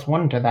a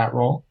 +1 to that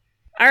roll.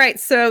 All right,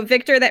 so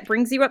Victor, that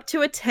brings you up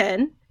to a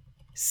 10.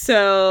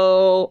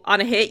 So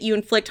on a hit, you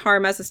inflict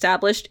harm as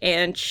established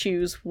and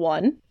choose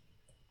 1.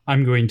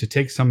 I'm going to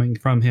take something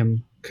from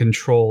him,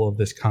 control of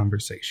this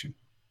conversation.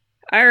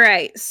 All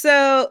right,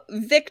 so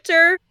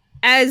Victor,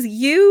 as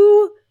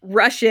you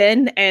rush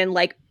in and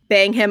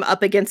bang him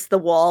up against the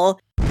wall,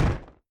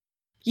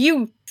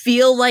 you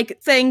feel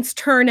like things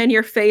turn in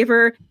your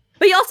favor,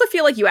 but you also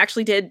feel like you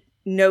actually did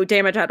no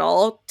damage at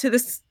all to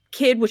this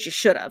kid, which you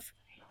should have.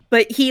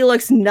 But he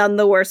looks none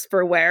the worse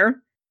for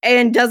wear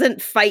and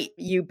doesn't fight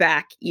you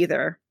back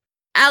either.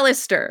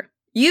 Alistair,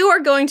 You are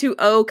going to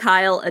owe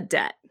Kyle a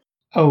debt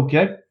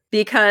Okay.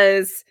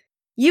 because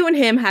you and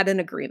him had an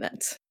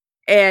agreement.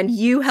 And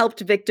you helped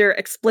Victor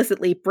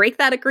explicitly break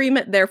that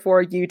agreement,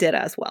 therefore you did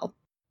as well.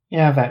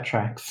 Yeah, that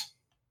tracks.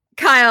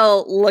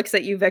 Kyle looks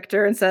at you,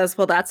 Victor, and says,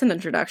 well, that's an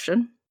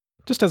introduction.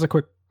 Just as a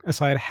quick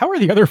aside, how are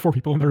the other 4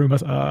 people in the room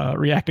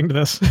reacting to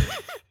this?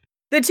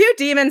 The 2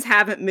 demons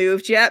haven't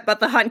moved yet, but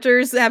the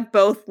hunters have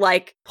both,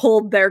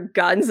 pulled their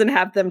guns and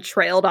have them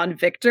trailed on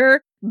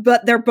Victor.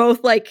 But they're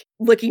both,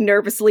 looking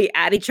nervously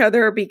at each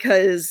other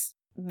because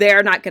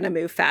they're not going to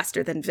move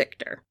faster than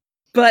Victor.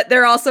 But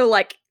they're also,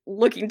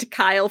 looking to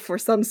Kyle for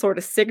some sort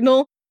of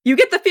signal. You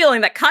get the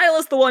feeling that Kyle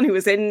is the one who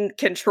is in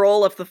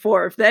control of the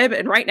 4 of them,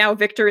 and right now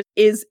Victor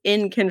is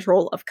in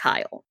control of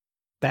Kyle.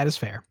 That is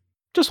fair.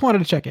 Just wanted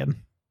to check in.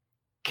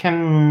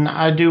 Can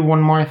I do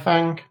one more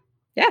thing?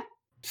 Yeah.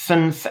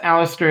 Since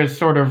Alistair is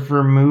sort of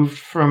removed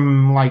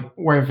from,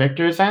 where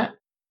Victor's at,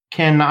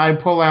 can I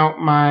pull out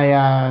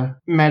my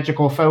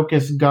magical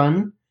focus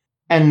gun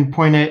and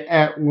point it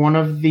at one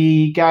of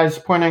the guys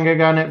pointing a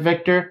gun at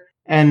Victor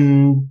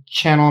and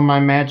channel my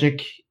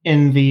magic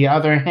in the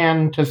other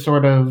hand to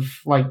sort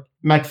of,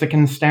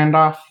 Mexican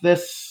standoff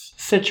this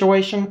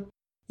situation?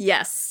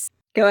 Yes.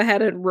 Go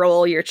ahead and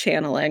roll your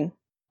channeling.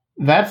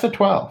 That's a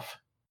 12.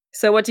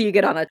 So what do you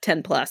get on a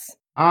 10 plus?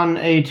 On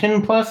a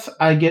 10 plus,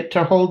 I get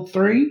to hold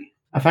 3.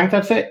 I think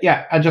that's it.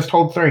 Yeah, I just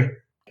hold 3.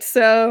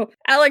 So,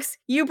 Alex,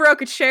 you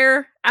broke a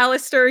chair.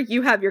 Alistair,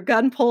 you have your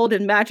gun pulled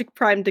and magic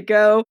primed to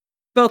go.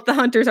 Both the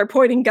hunters are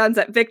pointing guns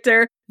at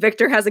Victor.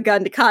 Victor has a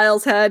gun to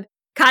Kyle's head.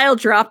 Kyle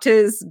dropped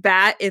his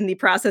bat in the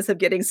process of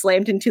getting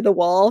slammed into the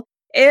wall.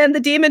 And the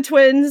demon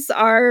twins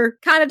are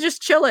kind of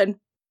just chilling.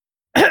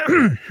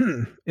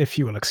 If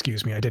you will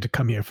excuse me, I did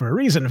come here for a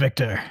reason,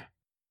 Victor.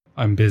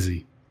 I'm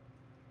busy.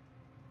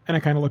 And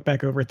I kind of look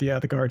back over at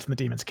the guards and the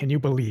demons. Can you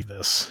believe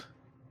this?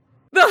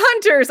 The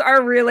hunters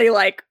are really,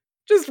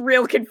 just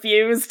real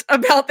confused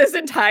about this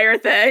entire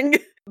thing.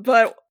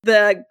 But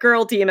the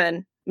girl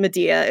demon,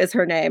 Medea is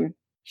her name,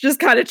 she just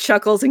kind of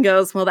chuckles and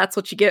goes, well, that's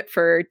what you get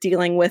for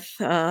dealing with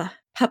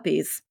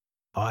puppies.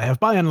 I have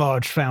by and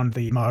large found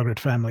the Margaret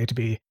family to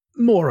be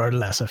more or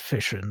less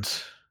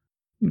efficient,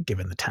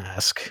 given the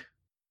task.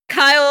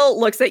 Kyle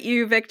looks at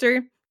you,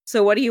 Victor.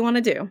 So what do you want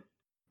to do?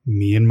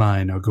 Me and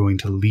mine are going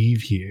to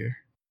leave here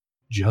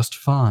just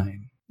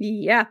fine.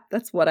 Yeah,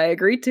 that's what I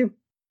agreed to.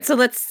 So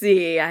let's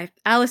see.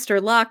 Alistair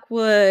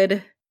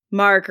Lockwood,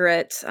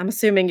 Margaret. I'm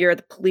assuming you're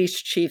the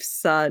police chief's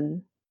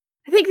son.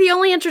 I think the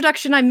only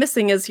introduction I'm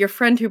missing is your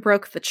friend who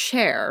broke the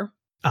chair.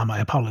 My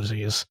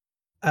apologies.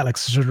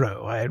 Alex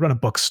Giroux. I run a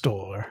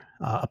bookstore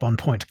up on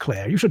Point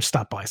Claire. You should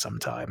stop by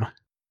sometime.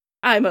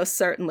 I most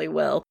certainly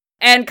will.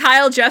 And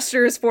Kyle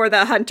gestures for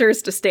the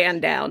hunters to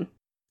stand down.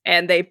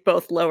 And they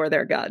both lower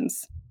their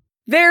guns.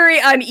 Very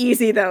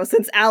uneasy, though,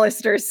 since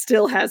Alistair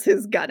still has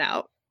his gun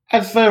out.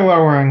 As they're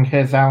lowering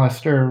his,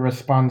 Alistair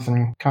responds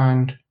in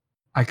kind.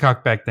 I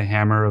cock back the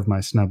hammer of my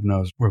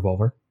snub-nosed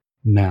revolver.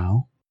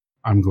 Now,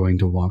 I'm going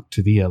to walk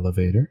to the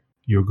elevator.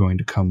 You're going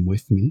to come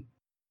with me.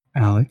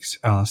 Alex,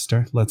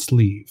 Alistair, let's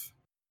leave.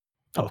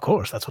 Oh, of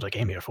course, that's what I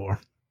came here for.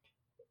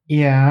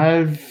 Yeah,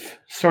 I've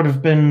sort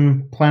of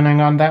been planning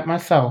on that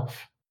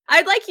myself.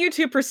 I'd like you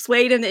to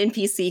persuade an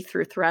NPC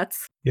through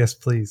threats. Yes,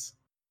 please.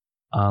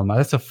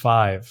 That's a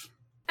 5.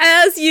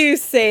 As you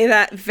say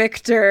that,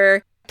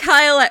 Victor,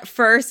 Kyle at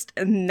first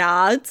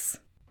nods,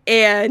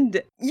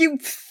 and you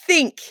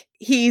think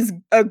he's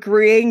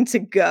agreeing to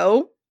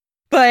go.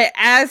 But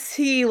as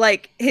he,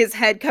 his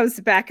head comes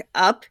back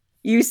up,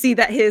 you see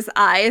that his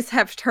eyes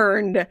have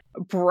turned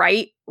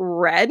bright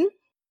red,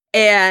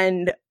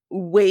 and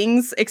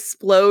wings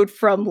explode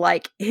from,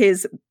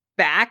 his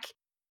back,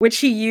 which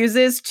he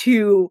uses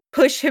to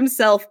push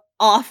himself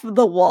off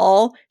the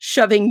wall,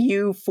 shoving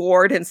you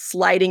forward and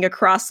sliding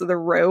across the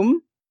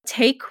room.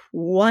 Take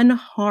 1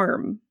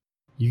 harm.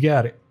 You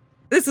got it.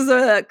 This is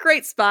a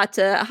great spot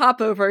to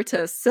hop over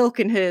to Silk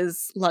and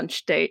his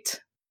lunch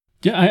date.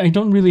 Yeah, I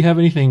don't really have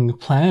anything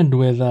planned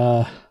with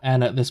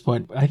Anna at this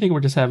point. I think we're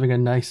just having a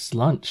nice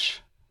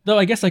lunch. Though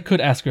I guess I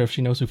could ask her if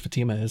she knows who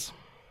Fatima is.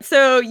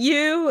 So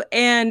you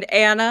and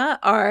Anna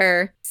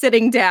are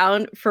sitting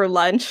down for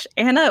lunch.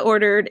 Anna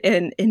ordered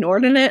an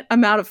inordinate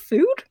amount of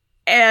food.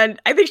 And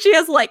I think she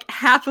has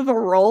half of a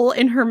roll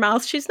in her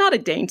mouth. She's not a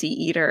dainty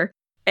eater.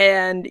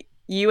 And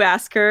you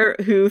ask her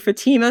who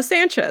Fatima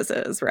Sanchez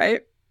is,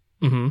 right?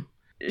 Mm-hmm.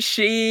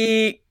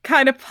 She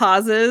kind of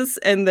pauses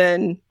and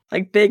then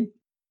big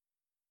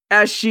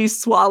as she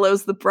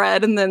swallows the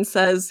bread and then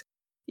says,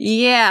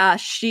 yeah,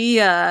 she's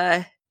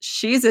a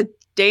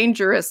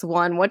dangerous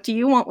one. What do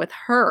you want with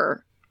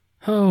her?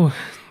 Oh,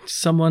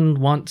 someone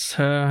wants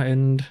her,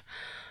 and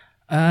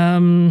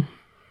I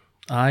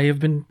have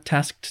been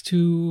tasked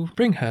to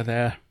bring her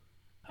there.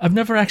 I've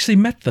never actually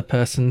met the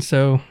person,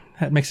 so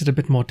that makes it a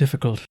bit more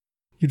difficult.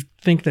 You'd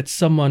think that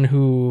someone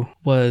who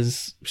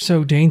was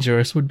so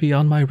dangerous would be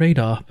on my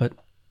radar, but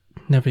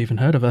never even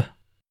heard of her.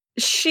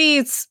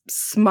 She's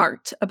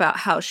smart about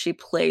how she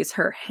plays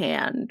her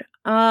hand.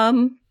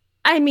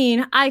 I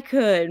mean, I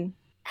could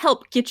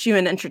help get you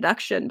an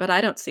introduction, but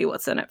I don't see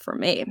what's in it for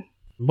me.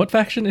 What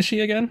faction is she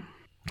again?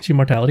 Is she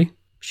Mortality?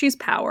 She's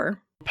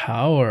power.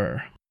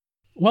 Power.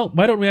 Well,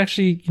 why don't we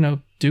actually,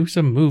 do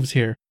some moves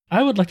here?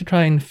 I would like to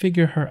try and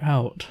figure her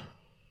out.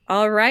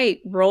 All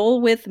right,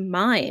 roll with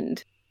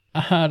mind.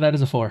 Aha, that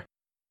is a 4.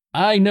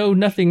 I know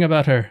nothing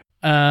about her.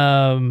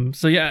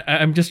 So yeah,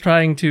 I'm just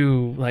trying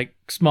to,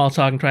 small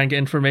talk and try and get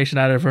information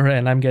out of her,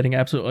 and I'm getting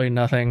absolutely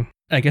nothing.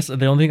 I guess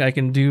the only thing I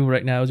can do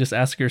right now is just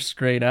ask her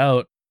straight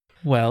out.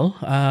 Well,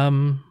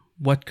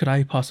 what could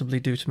I possibly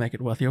do to make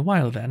it worth your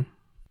while, then?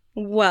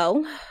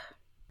 Well,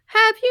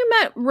 have you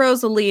met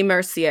Rosalie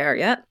Mercier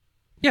yet?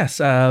 Yes,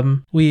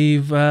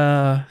 we've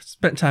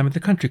spent time at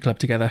the country club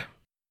together.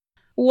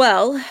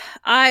 Well,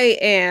 I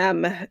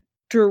am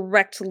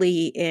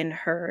directly in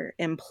her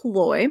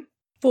employ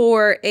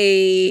for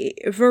a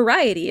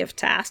variety of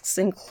tasks,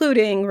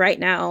 including, right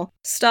now,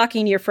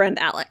 stalking your friend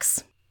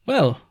Alex.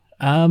 Well,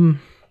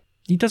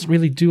 he doesn't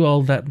really do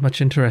all that much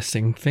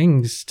interesting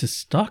things to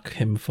stalk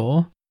him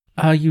for.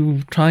 Are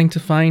you trying to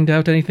find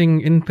out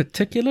anything in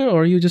particular,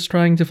 or are you just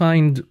trying to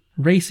find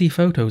racy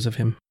photos of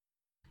him?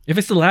 If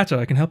it's the latter,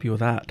 I can help you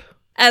with that.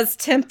 As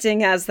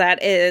tempting as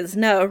that is,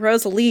 no,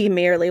 Rosalie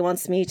merely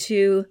wants me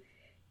to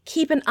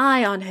keep an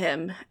eye on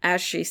him,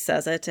 as she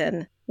says it,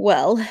 and,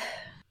 well,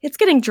 it's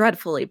getting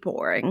dreadfully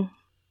boring.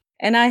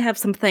 And I have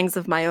some things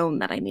of my own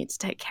that I need to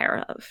take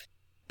care of.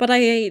 But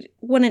I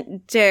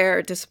wouldn't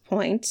dare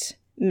disappoint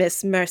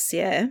Miss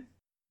Mercier.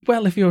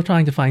 Well, if you're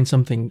trying to find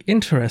something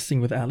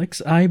interesting with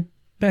Alex, I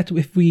bet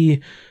if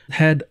we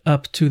head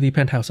up to the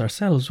penthouse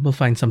ourselves, we'll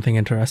find something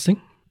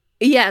interesting.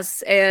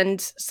 Yes, and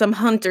some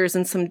hunters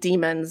and some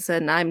demons,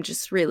 and I'm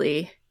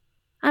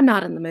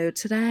not in the mood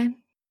today.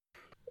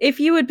 If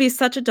you would be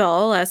such a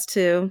doll as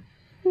to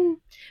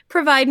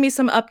provide me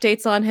some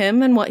updates on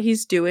him and what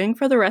he's doing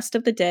for the rest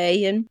of the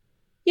day, and,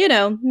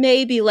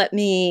 maybe let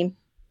me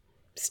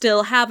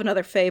still have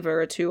another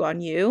favor or two on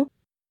you,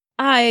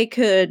 I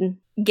could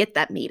get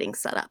that meeting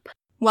set up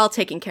while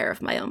taking care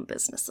of my own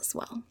business as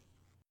well.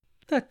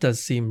 That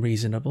does seem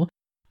reasonable.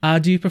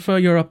 Do you prefer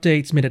your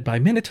updates minute by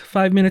minute,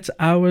 5 minutes,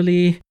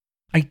 hourly?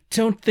 I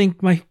don't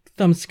think my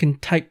thumbs can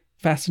type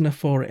fast enough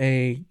for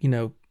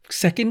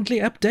secondly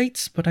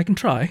updates, but I can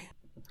try.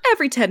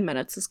 Every 10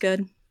 minutes is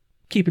good.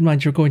 Keep in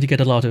mind you're going to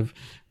get a lot of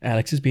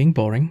Alex is being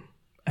boring,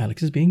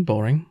 Alex is being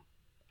boring,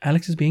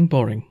 Alex is being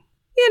boring.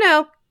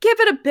 Give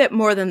it a bit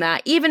more than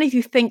that. Even if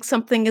you think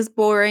something is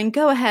boring,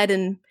 go ahead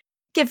and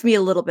give me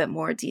a little bit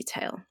more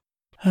detail.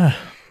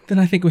 Then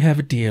I think we have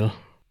a deal.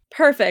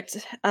 Perfect.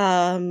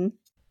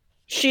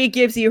 She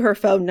gives you her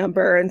phone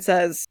number and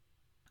says,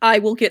 I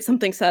will get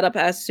something set up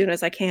as soon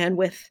as I can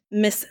with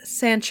Miss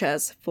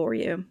Sanchez for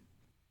you.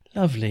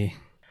 Lovely.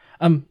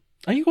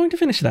 Are you going to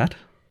finish that?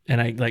 And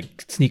I,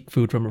 sneak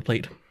food from her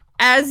plate.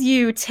 As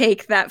you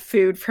take that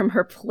food from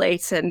her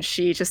plate, and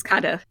she just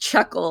kind of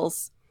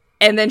chuckles,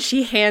 and then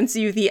she hands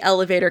you the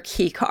elevator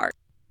key card.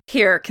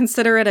 Here,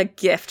 consider it a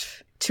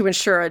gift to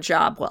ensure a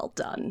job well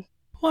done.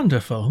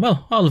 Wonderful.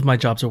 Well, all of my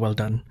jobs are well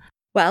done.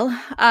 Well,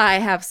 I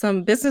have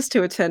some business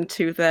to attend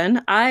to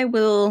then. I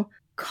will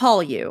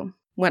call you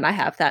when I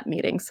have that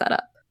meeting set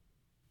up.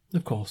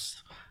 Of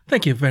course.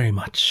 Thank you very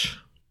much.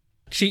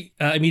 She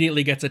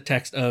immediately gets a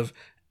text of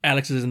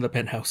Alex is in the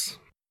penthouse,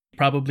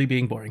 probably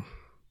being boring.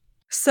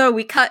 So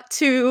we cut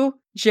to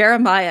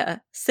Jeremiah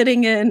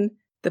sitting in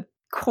the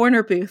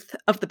corner booth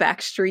of the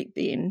Backstreet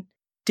Bean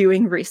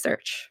doing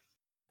research.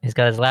 He's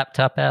got his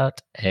laptop out,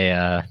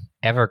 a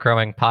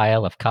ever-growing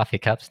pile of coffee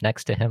cups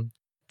next to him.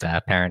 It's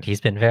apparent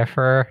he's been there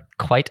for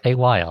quite a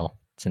while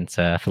since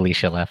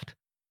Felicia left.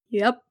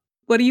 Yep.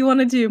 What do you want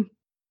to do?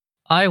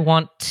 I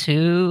want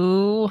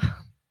to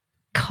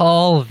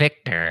call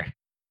Victor.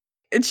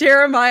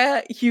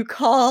 Jeremiah, you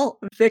call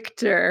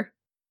Victor.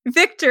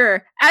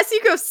 Victor, as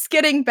you go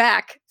skidding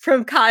back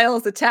from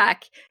Kyle's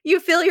attack, you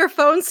feel your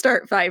phone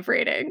start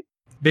vibrating.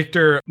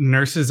 Victor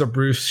nurses a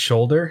Bruce's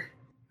shoulder.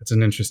 That's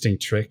an interesting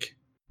trick.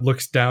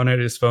 Looks down at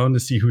his phone to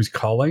see who's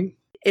calling.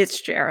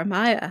 It's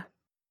Jeremiah.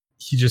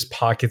 He just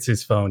pockets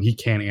his phone. He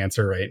can't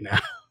answer right now.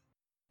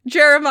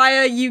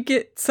 Jeremiah, you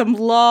get some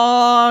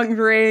long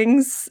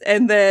rings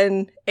and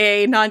then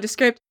a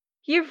nondescript,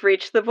 you've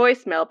reached the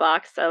voicemail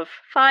box of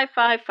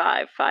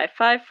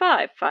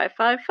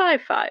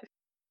 555-555-5555.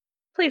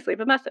 Please leave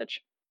a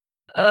message.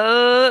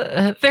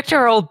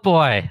 Victor, old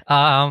boy.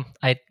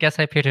 I guess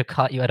I appear to have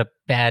caught you at a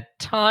bad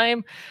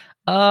time.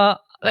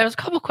 There's a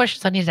couple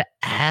questions I need to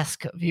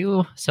ask of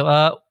you.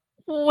 So,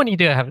 when you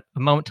do have a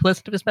moment to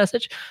listen to this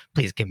message,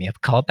 please give me a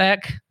call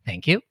back.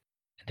 Thank you.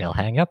 And he'll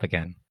hang up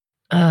again.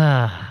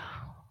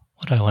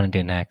 What do I want to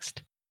do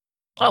next?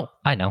 Oh,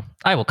 I know.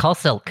 I will call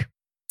Silk.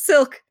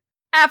 Silk,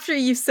 after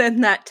you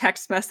send that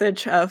text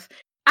message of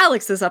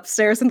Alex is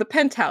upstairs in the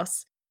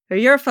penthouse,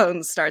 your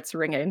phone starts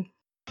ringing.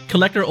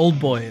 Collector Old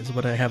Boy is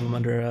what I have him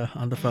under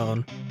on the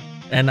phone.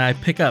 And I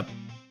pick up.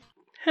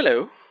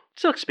 Hello,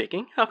 Silk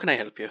speaking. How can I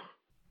help you?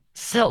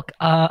 Silk,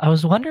 I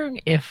was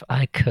wondering if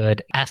I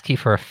could ask you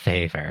for a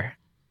favor.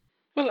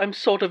 Well, I'm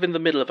sort of in the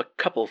middle of a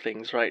couple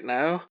things right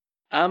now.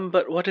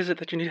 But what is it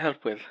that you need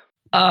help with?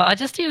 I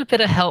just need a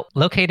bit of help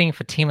locating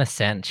Fatima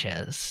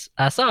Sanchez.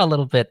 I saw a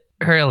little bit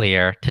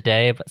earlier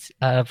today, but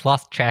I've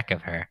lost track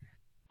of her.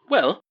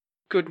 Well,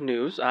 good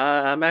news.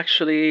 I'm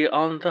actually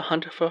on the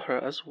hunt for her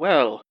as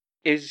well.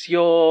 Is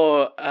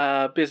your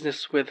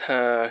business with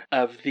her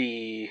of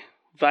the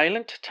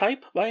violent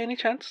type by any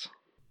chance?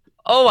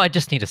 Oh, I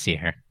just need to see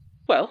her.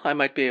 Well, I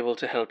might be able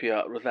to help you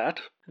out with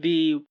that.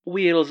 The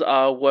wheels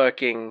are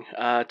working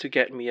to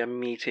get me a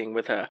meeting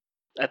with her.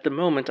 At the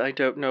moment, I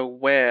don't know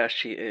where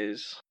she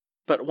is.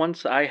 But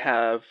once I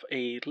have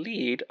a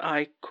lead,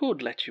 I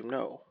could let you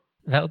know.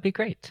 That would be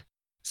great.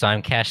 So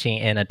I'm cashing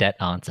in a debt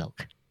on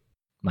Silk.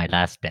 My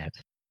last bet.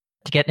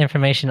 To get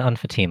information on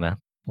Fatima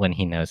when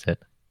he knows it.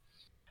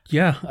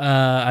 Yeah,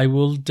 I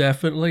will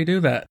definitely do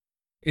that.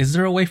 Is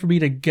there a way for me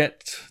to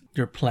get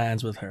your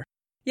plans with her?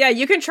 Yeah,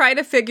 you can try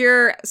to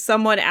figure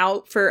someone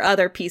out for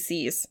other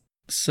PCs.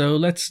 So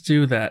let's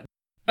do that.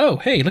 Oh,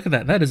 hey, look at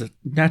that. That is a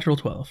natural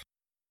 12.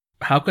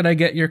 How could I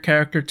get your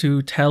character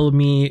to tell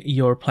me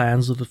your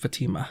plans with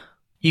Fatima?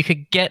 You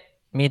could get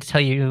me to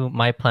tell you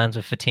my plans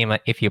with Fatima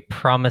if you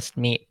promised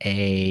me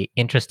a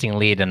interesting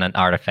lead and an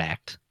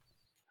artifact.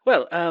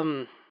 Well,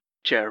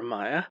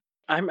 Jeremiah,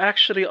 I'm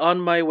actually on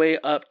my way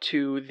up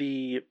to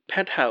the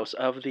penthouse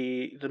of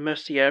the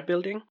Mercier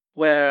building,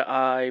 where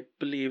I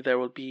believe there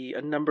will be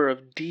a number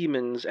of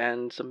demons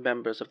and some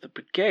members of the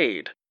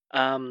brigade.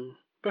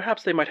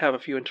 Perhaps they might have a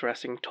few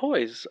interesting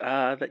toys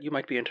that you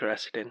might be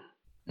interested in.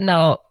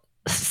 Now,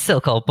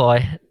 Silk, old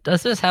boy,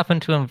 does this happen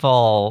to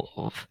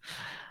involve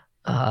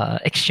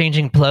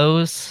exchanging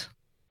blows?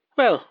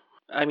 Well,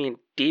 I mean,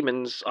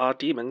 demons are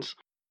demons.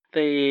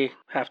 They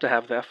have to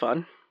have their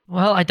fun.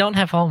 Well, I don't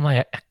have all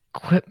my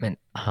equipment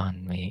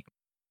on me.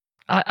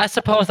 I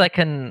suppose I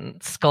can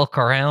skulk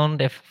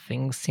around if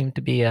things seem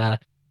to be a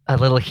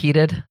little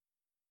heated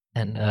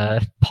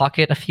and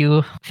pocket a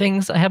few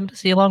things I happen to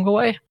see along the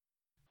way.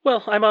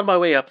 Well, I'm on my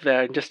way up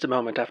there in just a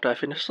moment after I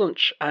finish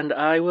lunch, and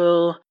I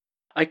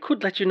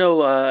could let you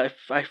know if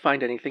I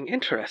find anything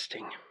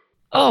interesting.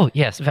 Oh,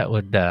 yes, that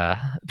would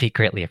be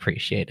greatly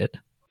appreciated.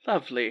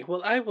 Lovely.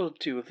 Well, I will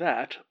do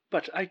that,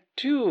 but I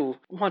do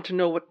want to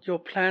know what your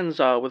plans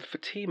are with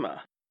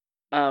Fatima.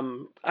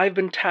 I've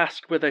been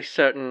tasked with a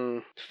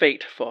certain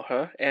fate for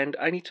her, and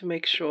I need to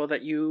make sure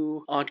that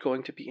you aren't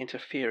going to be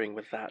interfering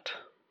with that.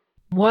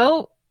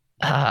 Well,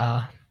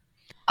 I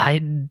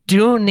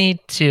do need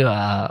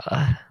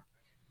to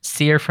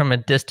see her from a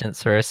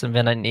distance first, and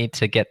then I need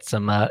to get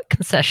some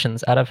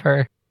concessions out of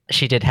her.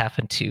 She did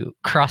happen to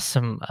cross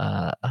some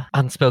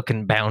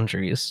unspoken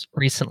boundaries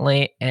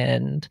recently,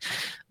 and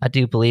I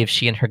do believe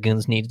she and her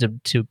goons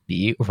needed to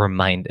be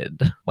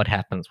reminded what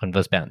happens when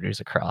those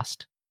boundaries are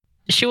crossed.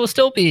 She will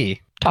still be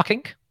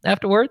talking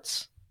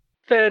afterwards.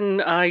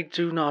 Then I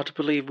do not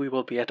believe we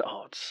will be at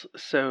odds.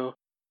 So,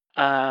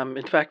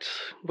 in fact,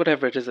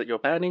 whatever it is that you're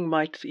planning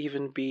might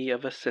even be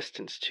of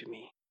assistance to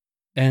me.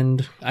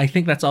 And I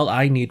think that's all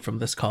I need from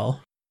this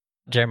call.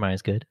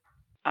 Jeremiah's good.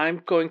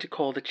 I'm going to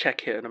call the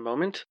check here in a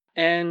moment,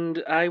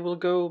 and I will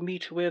go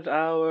meet with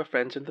our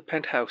friends in the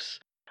penthouse.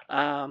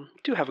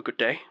 Do have a good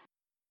day.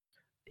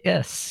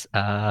 Yes,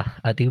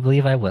 I do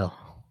believe I will.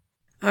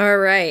 All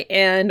right,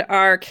 and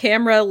our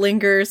camera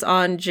lingers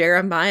on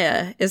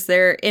Jeremiah. Is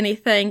there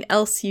anything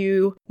else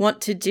you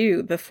want to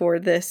do before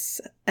this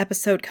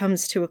episode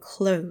comes to a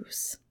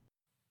close?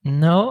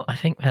 No, I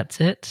think that's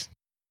it.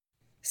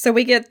 So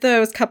we get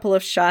those couple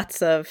of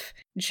shots of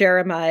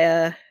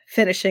Jeremiah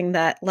finishing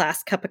that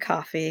last cup of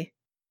coffee,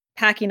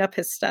 packing up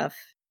his stuff,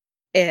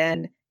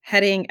 and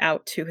heading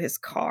out to his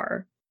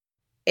car.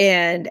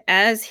 And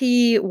as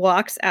he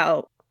walks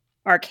out,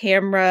 our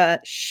camera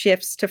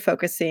shifts to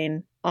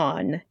focusing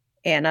on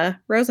Anna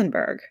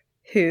Rosenberg,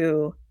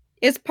 who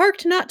is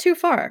parked not too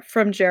far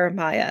from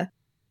Jeremiah,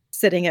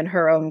 sitting in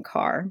her own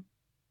car.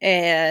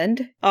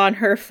 And on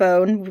her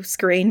phone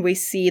screen, we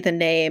see the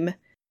name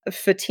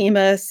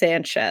Fatima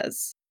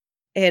Sanchez,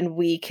 and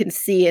we can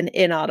see an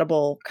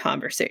inaudible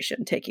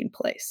conversation taking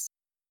place.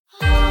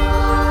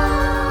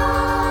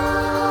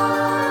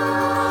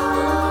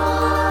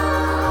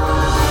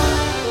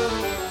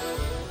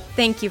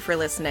 Thank you for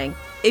listening.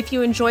 If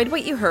you enjoyed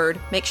what you heard,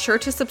 make sure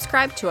to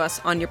subscribe to us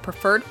on your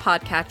preferred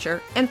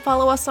podcatcher and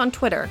follow us on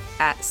Twitter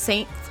at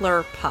St.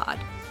 Fleur Pod.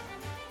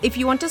 If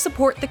you want to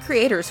support the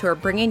creators who are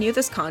bringing you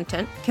this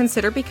content,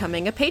 consider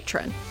becoming a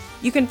patron.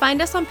 You can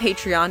find us on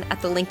Patreon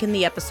at the link in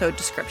the episode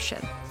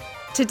description.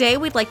 Today,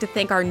 we'd like to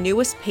thank our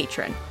newest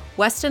patron,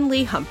 Weston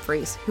Lee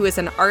Humphreys, who is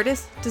an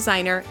artist,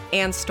 designer,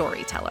 and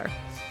storyteller.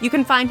 You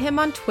can find him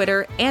on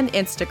Twitter and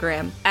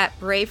Instagram at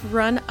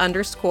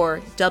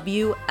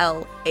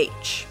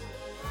braverun_WLH.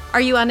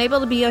 Are you unable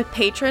to be a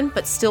patron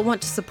but still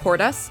want to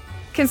support us?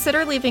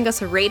 Consider leaving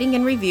us a rating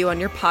and review on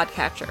your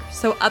podcatcher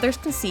so others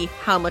can see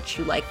how much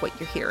you like what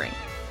you're hearing.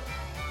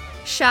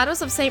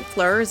 Shadows of St.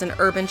 Fleur is an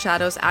Urban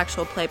Shadows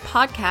actual play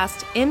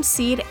podcast,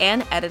 emceed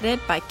and edited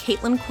by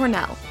Caitlin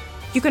Cornell.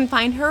 You can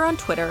find her on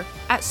Twitter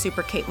at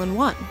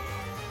SuperCaitlin1.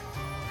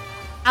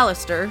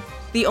 Alistair,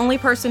 The only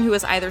person who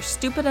is either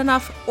stupid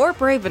enough or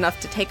brave enough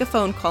to take a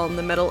phone call in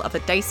the middle of a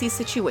dicey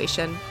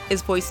situation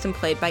is voiced and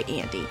played by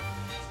Andy.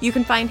 You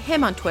can find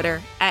him on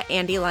Twitter at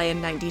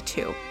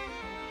AndyLion92.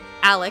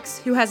 Alex,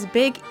 who has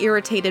big,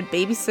 irritated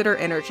babysitter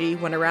energy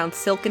when around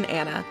Silk and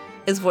Anna,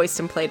 is voiced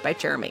and played by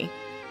Jeremy.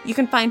 You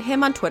can find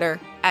him on Twitter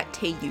at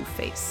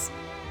TayuFace.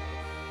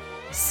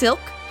 Silk,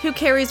 who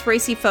carries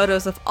racy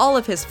photos of all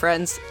of his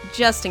friends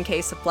just in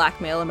case of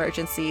blackmail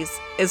emergencies,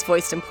 is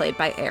voiced and played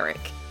by Eric.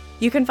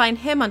 You can find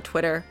him on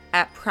Twitter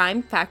at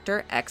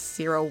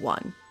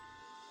PrimeFactorX01.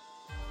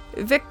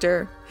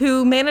 Victor,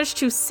 who managed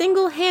to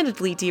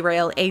single-handedly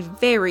derail a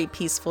very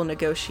peaceful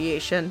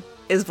negotiation,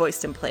 is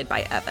voiced and played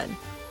by Evan.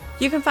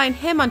 You can find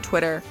him on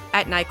Twitter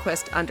at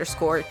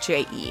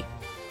Nyquist_JE.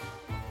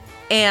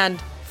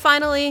 And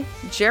finally,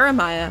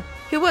 Jeremiah,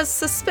 who was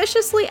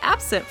suspiciously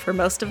absent for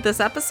most of this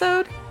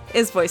episode,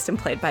 is voiced and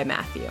played by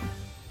Matthew.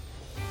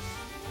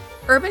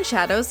 Urban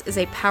Shadows is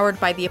a Powered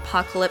by the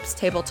Apocalypse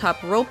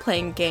tabletop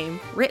role-playing game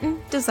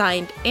written,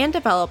 designed, and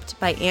developed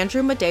by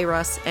Andrew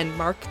Medeiros and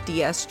Mark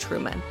Diaz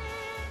Truman.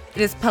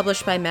 It is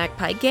published by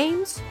Magpie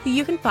Games, who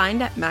you can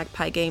find at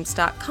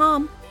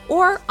magpiegames.com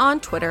or on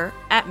Twitter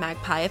at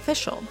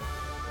magpieofficial.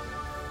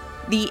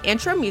 The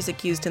intro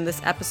music used in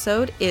this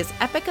episode is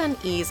Epic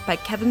Unease by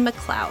Kevin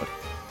MacLeod.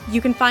 You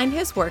can find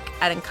his work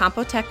at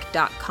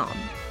incompetech.com.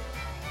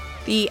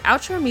 The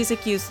outro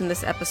music used in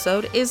this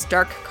episode is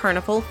Dark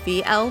Carnival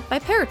VL by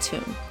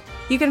Paratoon.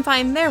 You can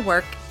find their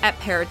work at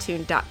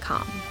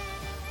paratoon.com.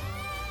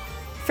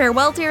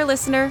 Farewell, dear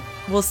listener.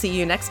 We'll see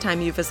you next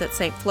time you visit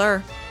St.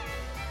 Fleur.